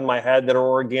brands I have in my head that are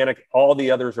organic. All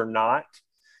the others are not.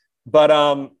 But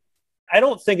I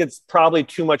don't think it's probably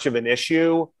too much of an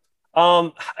issue.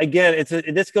 Again,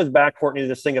 this goes back, Courtney, to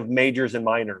this thing of majors and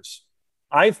minors.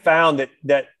 I've found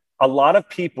that a lot of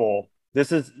people,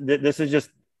 this is just,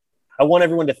 I want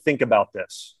everyone to think about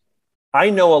this. I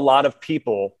know a lot of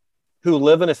people who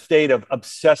live in a state of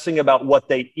obsessing about what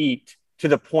they eat to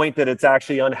the point that it's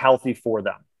actually unhealthy for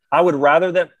them. I would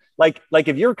rather that, like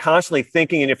if you're constantly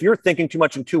thinking, and if you're thinking too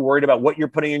much and too worried about what you're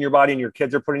putting in your body and your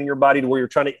kids are putting in your body to where you're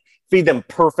trying to feed them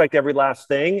perfect every last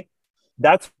thing,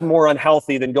 that's more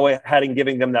unhealthy than going ahead and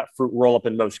giving them that fruit roll up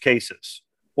in most cases,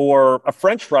 or a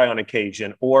French fry on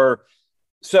occasion.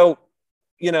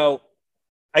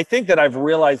 I think that I've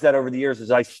realized that over the years as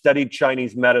I studied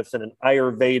Chinese medicine and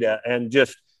Ayurveda and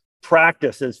just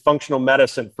practiced as functional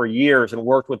medicine for years and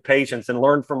worked with patients and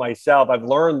learned for myself. I've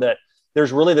learned that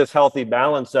there's really this healthy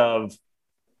balance of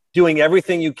doing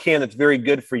everything you can that's very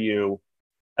good for you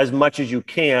as much as you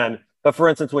can. But for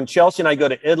instance, when Chelsea and I go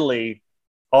to Italy,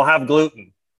 I'll have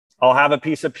gluten. I'll have a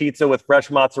piece of pizza with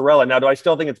fresh mozzarella. Now, do I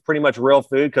still think it's pretty much real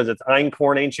food because it's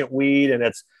einkorn, ancient wheat, and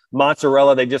it's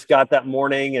mozzarella they just got that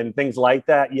morning and things like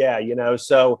that? Yeah,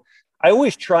 so I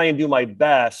always try and do my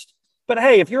best. But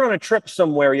hey, if you're on a trip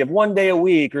somewhere, you have one day a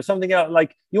week or something else,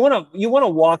 like you want to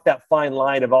walk that fine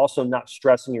line of also not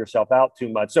stressing yourself out too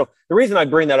much. So the reason I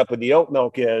bring that up with the oat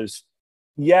milk is,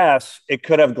 yes, it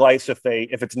could have glyphosate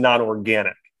if it's not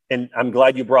organic. And I'm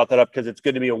glad you brought that up because it's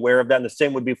good to be aware of that. And the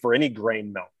same would be for any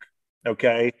grain milk.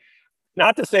 Okay.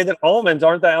 Not to say that almonds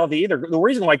aren't that healthy either. The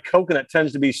reason why coconut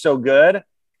tends to be so good,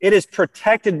 it is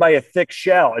protected by a thick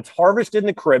shell. It's harvested in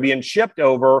the Caribbean, shipped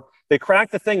over. They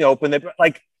crack the thing open.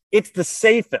 It's the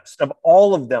safest of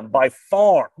all of them by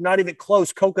far. Not even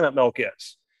close. Coconut milk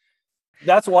is.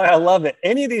 That's why I love it.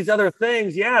 Any of these other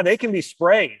things, they can be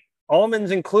sprayed.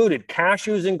 Almonds included,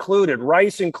 cashews included,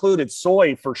 rice included,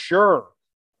 soy for sure.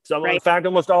 Some, in Right. fact,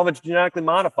 almost all of it's genetically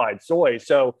modified soy.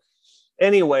 So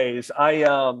anyways,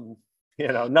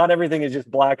 not everything is just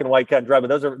black and white, cut and dry, but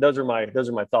those are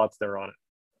my thoughts there on it.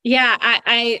 Yeah,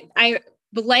 I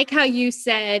like how you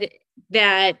said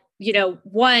that,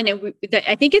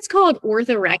 I think it's called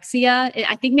orthorexia.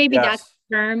 I think maybe that's Yes.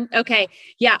 the term. Okay.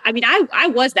 Yeah. I mean, I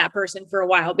was that person for a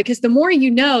while, because the more you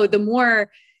know, the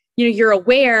more, you're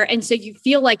aware. And so you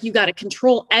feel like you got to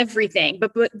control everything.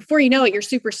 But before you know it, you're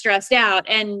super stressed out,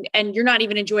 and you're not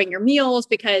even enjoying your meals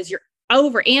because you're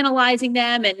over analyzing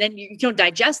them, and then you don't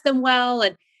digest them well.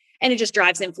 And it just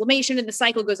drives inflammation, and the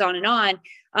cycle goes on and on.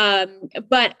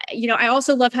 But I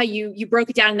also love how you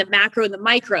broke it down in the macro and the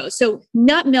micro. So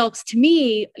nut milks, to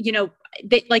me,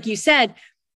 like you said,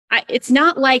 it's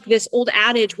not like this old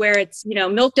adage where it's,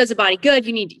 milk does a body good.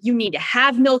 You need to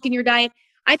have milk in your diet.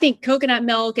 I think coconut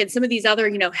milk and some of these other,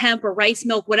 hemp or rice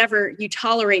milk, whatever you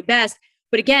tolerate best.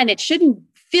 But again, it shouldn't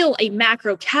fill a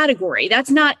macro category.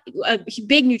 That's not a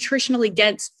big nutritionally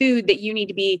dense food that you need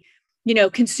to be,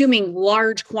 consuming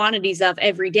large quantities of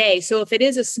every day. So if it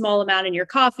is a small amount in your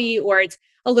coffee, or it's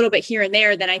a little bit here and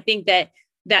there, then I think that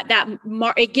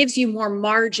it gives you more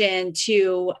margin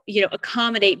to,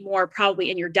 accommodate more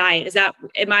probably in your diet.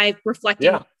 Am I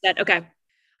reflecting that? Okay.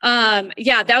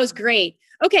 Yeah, that was great.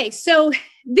 Okay. So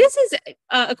this is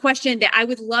a question that I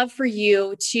would love for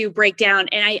you to break down.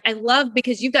 And I love,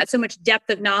 because you've got so much depth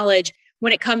of knowledge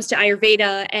when it comes to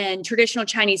Ayurveda and traditional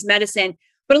Chinese medicine.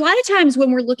 But a lot of times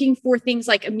when we're looking for things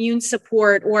like immune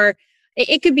support, or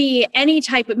it could be any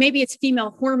type of, maybe it's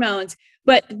female hormones,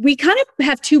 but we kind of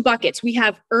have two buckets. We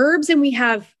have herbs, and we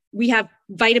have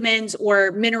vitamins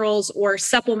or minerals or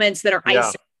supplements that are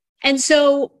ice. And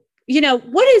so,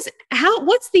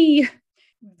 what's the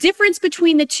difference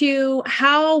between the two?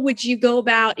 How would you go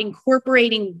about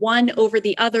incorporating one over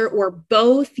the other, or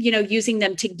both, using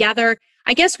them together?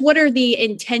 I guess, what are the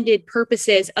intended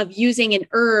purposes of using an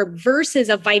herb versus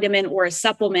a vitamin or a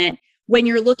supplement when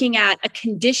you're looking at a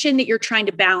condition that you're trying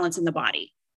to balance in the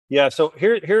body? Yeah. So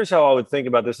here's how I would think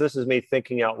about this. This is me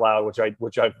thinking out loud, which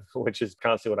is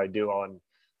constantly what I do on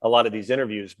a lot of these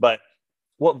interviews. But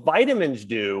what vitamins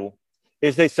do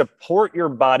is they support your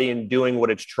body in doing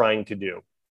what it's trying to do.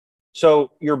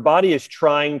 So your body is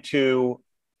trying to,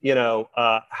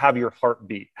 have your heart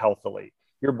beat healthily.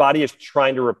 Your body is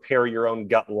trying to repair your own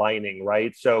gut lining,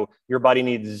 right? So your body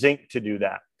needs zinc to do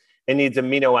that. It needs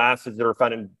amino acids that are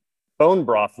found in bone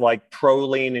broth, like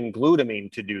proline and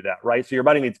glutamine, to do that, right? So your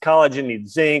body needs collagen,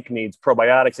 needs zinc, needs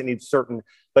probiotics, it needs certain,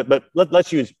 but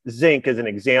let's use zinc as an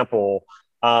example.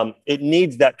 It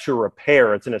needs that to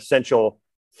repair. It's an essential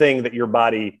thing that your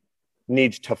body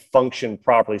needs to function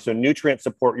properly. So nutrients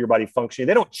support your body functioning.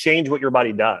 They don't change what your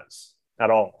body does at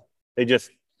all.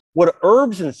 What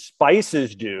herbs and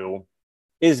spices do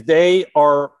is they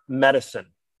are medicine.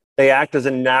 They act as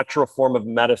a natural form of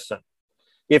medicine.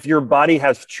 If your body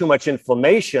has too much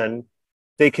inflammation,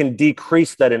 they can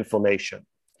decrease that inflammation.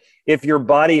 If your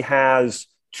body has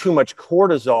too much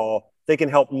cortisol, they can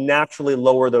help naturally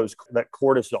lower that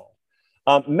cortisol.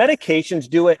 Medications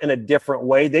do it in a different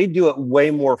way. They do it way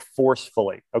more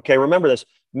forcefully. Okay, remember this.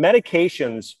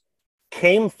 Medications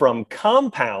came from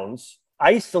compounds,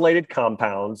 isolated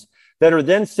compounds, that are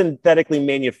then synthetically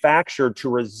manufactured to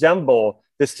resemble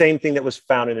the same thing that was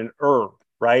found in an herb,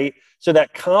 right? So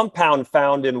that compound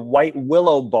found in white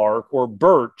willow bark or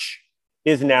birch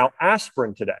is now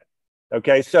aspirin today.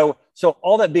 Okay, so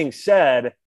all that being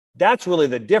said, that's really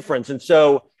the difference. And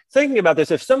so thinking about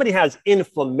this, if somebody has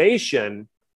inflammation,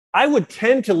 I would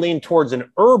tend to lean towards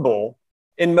an herbal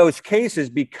in most cases,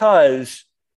 because,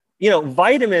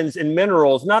 vitamins and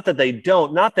minerals, not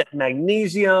that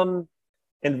magnesium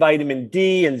and vitamin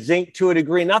D and zinc to a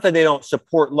degree, not that they don't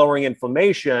support lowering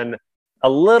inflammation a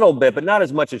little bit, but not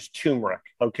as much as turmeric,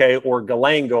 okay, or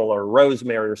galangal or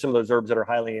rosemary or some of those herbs that are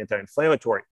highly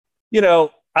anti-inflammatory.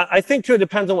 I think too, it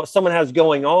depends on what someone has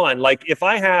going on. Like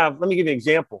let me give you an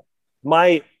example.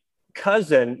 My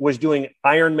cousin was doing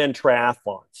Ironman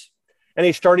triathlons, and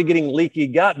he started getting leaky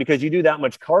gut because you do that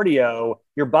much cardio,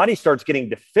 your body starts getting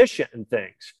deficient in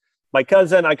things. My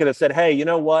cousin, I could have said, hey, you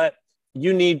know what?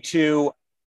 You need to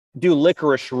do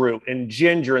licorice root and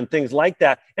ginger and things like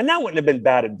that. And that wouldn't have been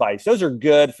bad advice. Those are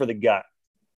good for the gut.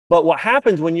 But what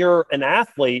happens when you're an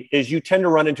athlete is you tend to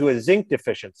run into a zinc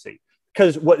deficiency,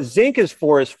 because what zinc is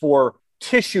for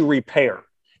tissue repair.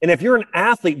 And if you're an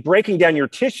athlete breaking down your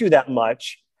tissue that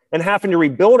much and having to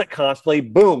rebuild it constantly,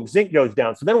 boom, zinc goes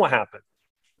down. So then what happens?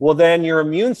 Well, then your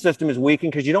immune system is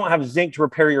weakened because you don't have zinc to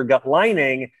repair your gut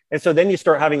lining. And so then you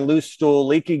start having loose stool,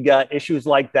 leaky gut, issues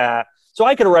like that. So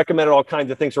I could have recommended all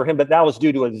kinds of things for him, but that was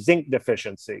due to a zinc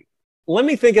deficiency. Let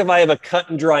me think if I have a cut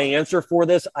and dry answer for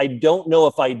this. I don't know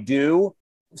if I do.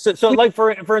 So like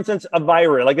for instance, a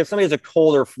virus, like if somebody has a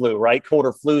cold or flu, right? Cold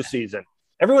or flu season,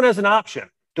 everyone has an option.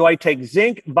 Do I take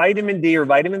zinc, vitamin D, or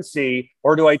vitamin C,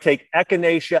 or do I take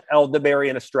echinacea, elderberry,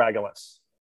 and astragalus?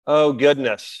 Oh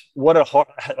goodness, what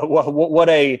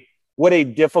a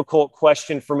difficult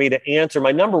question for me to answer.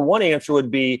 My number one answer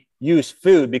would be use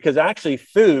food, because actually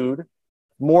food,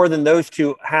 more than those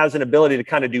two, has an ability to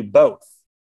kind of do both.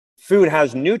 Food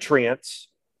has nutrients,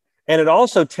 and it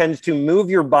also tends to move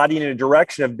your body in a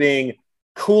direction of being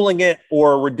cooling it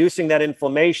or reducing that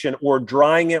inflammation or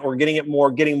drying it or getting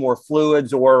more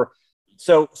fluids. Or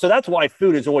so that's why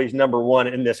food is always number one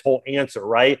in this whole answer,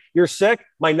 right? You're sick.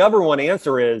 My number one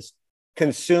answer is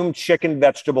consume chicken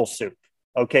vegetable soup.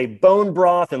 Okay. Bone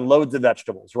broth and loads of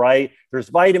vegetables, right? There's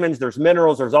vitamins, there's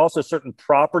minerals. There's also certain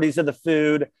properties of the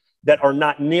food that are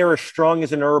not near as strong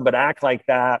as an herb, but act like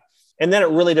that. And then it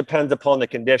really depends upon the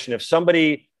condition. If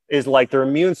somebody is like their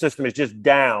immune system is just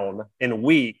down and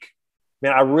weak,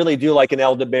 man, I really do like an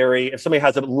elderberry. If somebody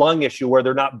has a lung issue where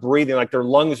they're not breathing, like their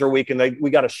lungs are weak and we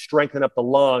got to strengthen up the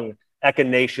lung,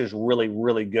 echinacea is really,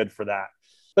 really good for that.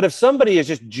 But if somebody is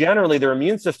just generally their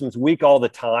immune system's weak all the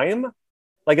time,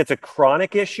 like it's a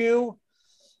chronic issue,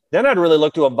 then I'd really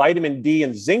look to a vitamin D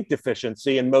and zinc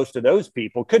deficiency. And most of those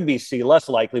people could be C, less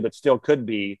likely, but still could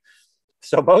be.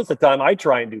 So most of the time I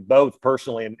try and do both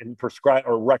personally and prescribe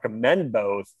or recommend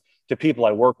both to people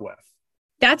I work with.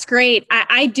 That's great.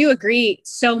 I do agree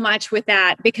so much with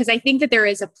that, because I think that there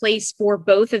is a place for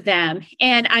both of them.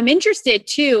 And I'm interested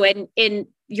too in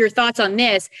your thoughts on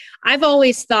this. I've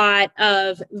always thought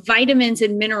of vitamins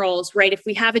and minerals, right? If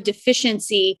we have a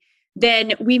deficiency,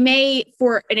 then we may,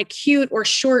 for an acute or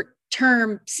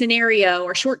short-term scenario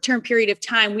or short-term period of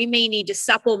time, we may need to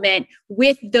supplement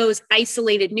with those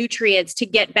isolated nutrients to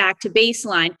get back to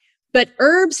baseline. But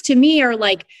herbs to me are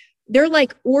like, they're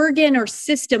like organ or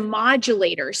system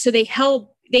modulators. So they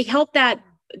help that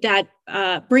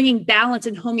bringing balance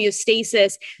and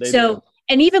homeostasis.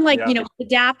 And even like,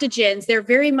 adaptogens, they're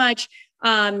very much,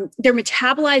 they're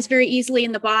metabolized very easily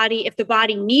in the body. If the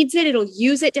body needs it, it'll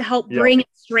use it to help bring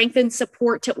strength and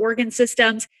support to organ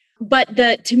systems. But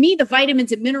to me, the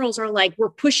vitamins and minerals are like, we're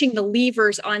pushing the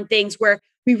levers on things where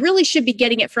we really should be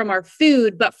getting it from our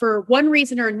food. But for one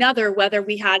reason or another, whether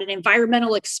we had an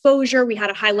environmental exposure, we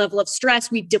had a high level of stress,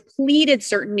 we depleted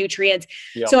certain nutrients.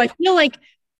 Yep. So I feel like,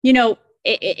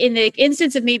 in the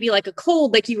instance of maybe like a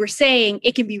cold, like you were saying,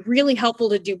 it can be really helpful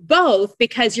to do both,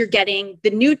 because you're getting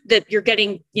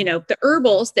the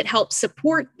herbals that help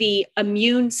support the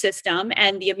immune system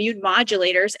and the immune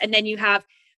modulators. And then you have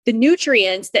the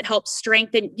nutrients that help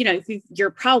strengthen, if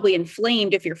you're probably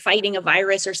inflamed, if you're fighting a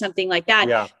virus or something like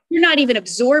that, you're not even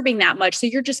absorbing that much. So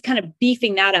you're just kind of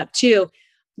beefing that up too.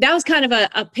 That was kind of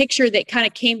a picture that kind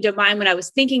of came to mind when I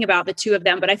was thinking about the two of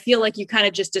them, but I feel like you kind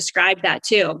of just described that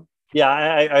too. Yeah,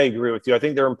 I agree with you. I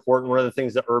think they're important. One of the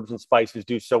things that herbs and spices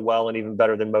do so well, and even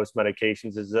better than most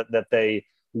medications, is that they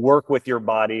work with your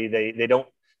body. They don't,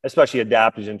 especially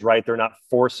adaptogens, right? They're not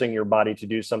forcing your body to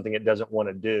do something it doesn't want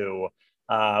to do,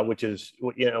 which is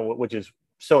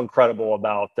so incredible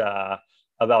about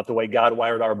the way God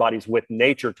wired our bodies with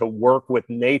nature, to work with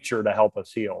nature to help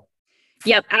us heal.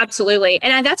 Yep, absolutely.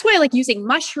 And that's why I like using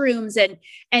mushrooms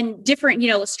and different,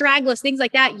 astragalus, things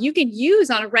like that, you can use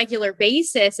on a regular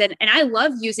basis. And I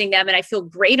love using them and I feel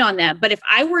great on them. But if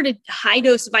I were to high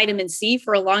dose vitamin C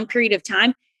for a long period of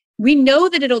time, we know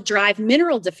that it'll drive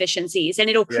mineral deficiencies and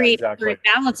it'll create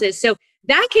imbalances. So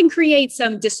that can create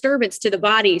some disturbance to the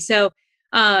body. So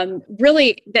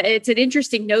really, it's an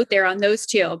interesting note there on those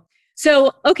two.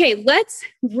 So, okay, let's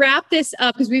wrap this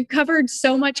up because we've covered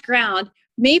so much ground.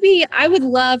 Maybe I would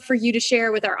love for you to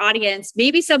share with our audience,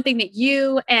 maybe something that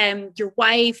you and your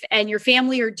wife and your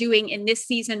family are doing in this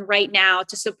season right now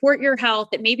to support your health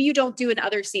that maybe you don't do in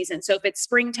other seasons. So if it's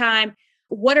springtime,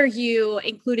 what are you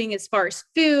including as far as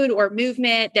food or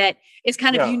movement that is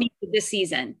kind of unique to this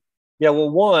season? Yeah,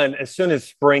 well, one, as soon as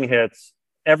spring hits,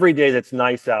 every day that's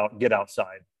nice out, get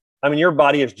outside. I mean, your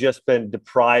body has just been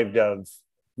deprived of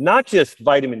not just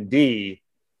vitamin D,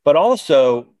 but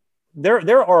also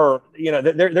there are,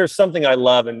 there's something I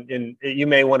love, and you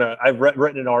may want to, I've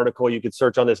written an article, you could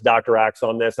search on this, Dr. Axe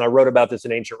on this, and I wrote about this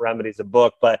in Ancient Remedies, a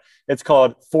book, but it's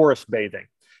called forest bathing.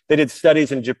 They did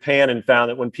studies in Japan and found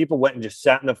that when people went and just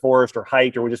sat in the forest or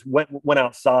hiked or just went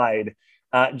outside,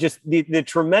 just the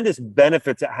tremendous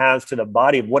benefits it has to the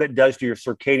body, of what it does to your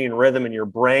circadian rhythm and your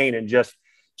brain, and just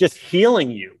healing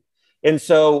you. And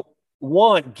so,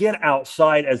 one, get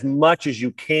outside as much as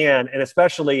you can. And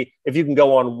especially if you can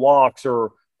go on walks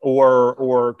or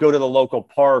or go to the local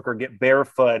park or get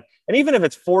barefoot. And even if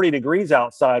it's 40 degrees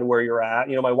outside where you're at,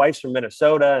 my wife's from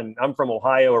Minnesota and I'm from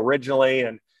Ohio originally.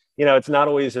 And, it's not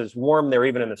always as warm there,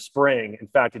 even in the spring. In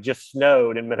fact, it just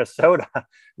snowed in Minnesota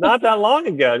not that long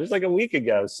ago, just like a week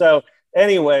ago. So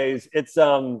anyways, it's,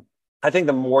 I think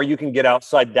the more you can get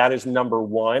outside, that is number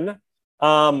one.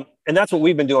 And that's what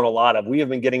we've been doing a lot of. We have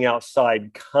been getting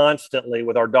outside constantly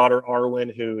with our daughter,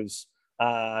 Arwen, who's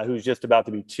just about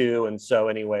to be 2. And so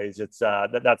anyways, it's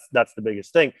that's the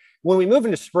biggest thing. When we move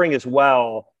into spring as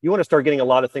well, you want to start getting a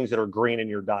lot of things that are green in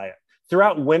your diet.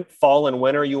 Throughout fall and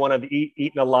winter, you want to be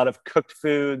eating a lot of cooked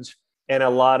foods and a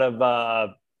lot of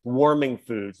warming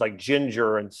foods like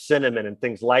ginger and cinnamon and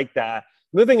things like that.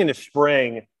 Moving into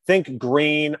spring, think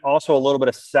green, also a little bit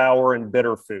of sour and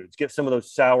bitter foods. Get some of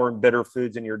those sour and bitter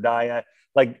foods in your diet.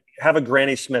 Like have a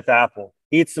Granny Smith apple,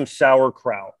 eat some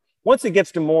sauerkraut. Once it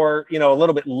gets to more, a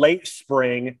little bit late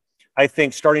spring, I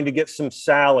think starting to get some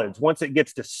salads. Once it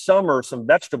gets to summer, some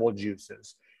vegetable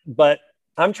juices. But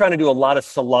I'm trying to do a lot of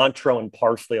cilantro and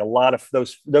parsley, a lot of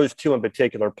those two in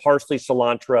particular, parsley,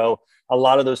 cilantro, a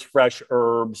lot of those fresh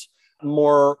herbs,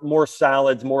 more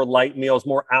salads, more light meals,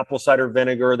 more apple cider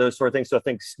vinegar, those sort of things. So I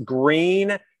think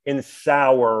green and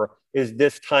sour is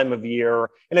this time of year.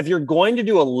 And if you're going to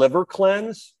do a liver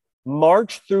cleanse,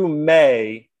 March through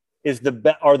May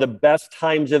are the best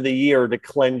times of the year to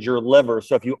cleanse your liver.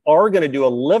 So if you are going to do a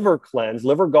liver cleanse,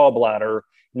 liver gallbladder,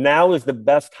 now is the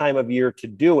best time of year to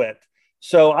do it.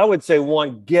 So I would say,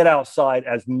 one, get outside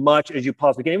as much as you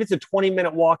possibly can. If it's a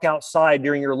 20-minute walk outside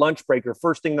during your lunch break or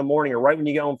first thing in the morning or right when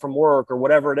you get home from work or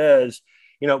whatever it is,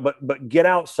 but get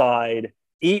outside,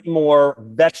 eat more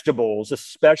vegetables,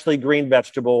 especially green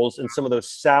vegetables and some of those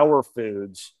sour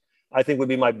foods, I think would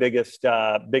be my biggest.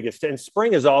 And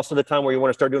spring is also the time where you want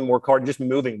to start doing more cardio, just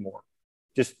moving more.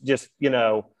 The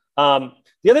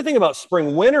other thing about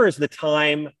spring, winter is the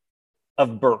time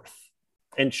of birth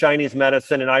in Chinese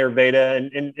medicine and Ayurveda.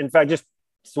 And in fact, just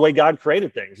it's the way God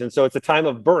created things. And so it's a time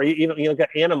of birth. You look at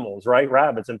animals, right?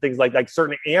 Rabbits and things like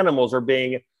certain animals are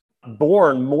being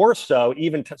born more so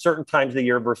even certain times of the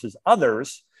year versus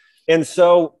others. And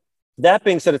so that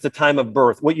being said, it's a time of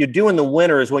birth. What you do in the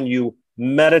winter is when you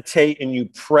meditate and you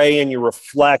pray and you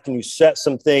reflect and you set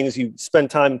some things, you spend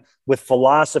time with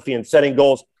philosophy and setting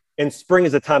goals. And spring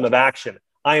is a time of action.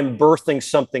 I am birthing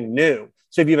something new.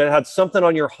 So if you've had something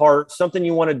on your heart, something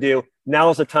you want to do, now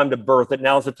is the time to birth it.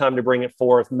 Now is the time to bring it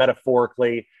forth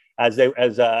metaphorically, as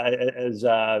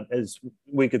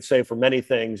we could say for many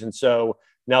things. And so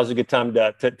now is a good time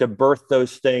to birth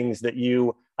those things that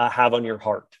you have on your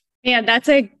heart. Yeah, that's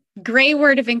a great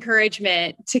word of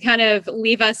encouragement to kind of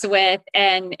leave us with.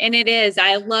 And it is,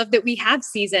 I love that we have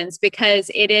seasons because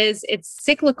it's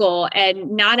cyclical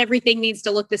and not everything needs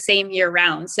to look the same year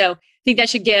round. So I think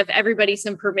that should give everybody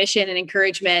some permission and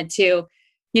encouragement to,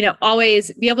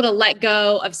 always be able to let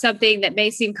go of something that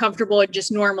may seem comfortable or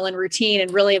just normal and routine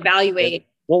and really evaluate.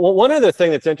 Well, one other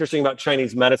thing that's interesting about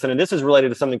Chinese medicine, and this is related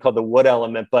to something called the wood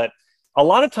element, but a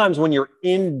lot of times when you're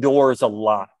indoors a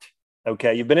lot,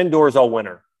 okay, you've been indoors all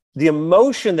winter, the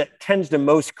emotion that tends to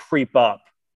most creep up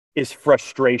is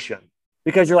frustration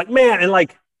because you're like, man,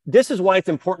 and this is why it's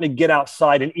important to get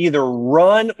outside and either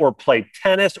run or play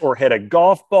tennis or hit a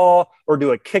golf ball or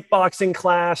do a kickboxing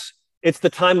class. It's the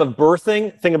time of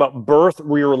birthing. Think about birth,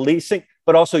 where you're releasing,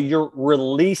 but also you're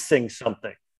releasing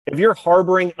something. If you're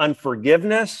harboring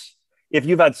unforgiveness, if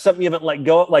you've had something you haven't let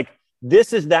go of,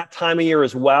 this is that time of year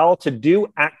as well to do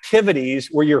activities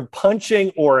where you're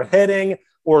punching or hitting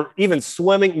or even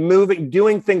swimming, moving,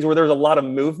 doing things where there's a lot of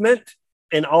movement.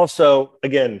 And also,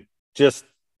 again,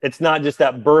 it's not just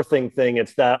that birthing thing.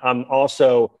 It's that I'm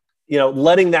also,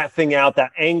 letting that thing out,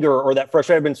 that anger or that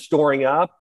frustration I've been storing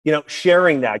up,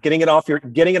 sharing that, getting it off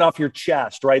your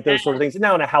chest, right? Those sort of things.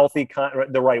 Now in a healthy,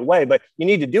 the right way, but you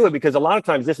need to do it because a lot of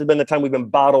times this has been the time we've been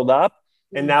bottled up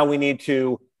and now we need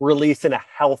to release in a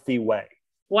healthy way.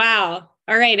 Wow.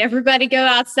 All right, everybody go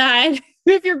outside.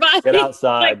 Move your body. Get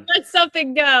outside. Let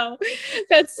something go.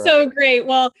 That's right. So great.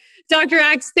 Well, Dr.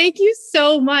 Axe, thank you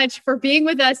so much for being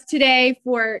with us today,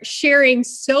 for sharing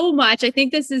so much. I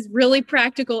think this is really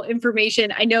practical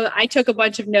information. I know I took a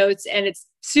bunch of notes and it's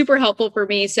super helpful for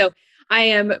me. So I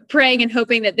am praying and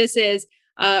hoping that this is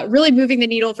really moving the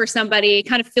needle for somebody,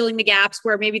 kind of filling the gaps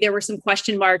where maybe there were some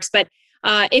question marks. But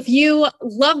if you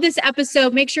love this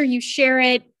episode, make sure you share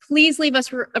it. Please leave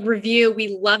us a review.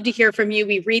 We love to hear from you.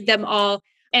 We read them all.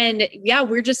 And yeah,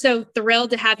 we're just so thrilled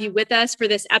to have you with us for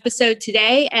this episode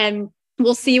today. And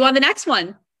we'll see you on the next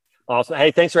one. Awesome.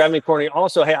 Hey, thanks for having me, Courtney.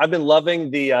 Also, hey, I've been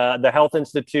loving the Health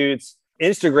Institute's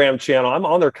Instagram channel. I'm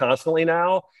on there constantly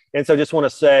now. And so just want to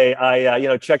say,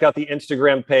 check out the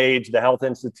Instagram page, the Health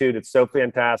Institute. It's so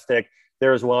fantastic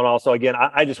there as well. And also, again,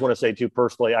 I just want to say too,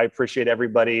 personally, I appreciate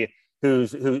everybody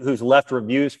who's left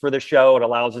reviews for the show. It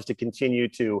allows us to continue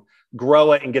to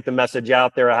grow it and get the message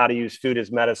out there of how to use food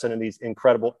as medicine and these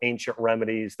incredible ancient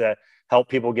remedies that help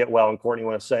people get well. And Courtney, I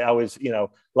want to say, I always,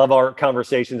 love our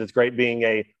conversations. It's great being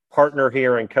a partner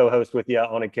here and co-host with you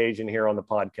on occasion here on the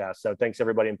podcast. So thanks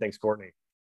everybody. And thanks, Courtney.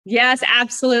 Yes,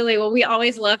 absolutely. Well, we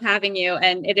always love having you,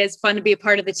 and it is fun to be a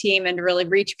part of the team and to really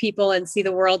reach people and see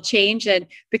the world change and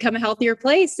become a healthier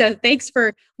place. So thanks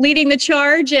for leading the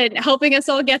charge and helping us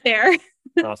all get there.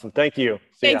 Awesome. Thank you.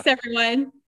 Thanks, everyone.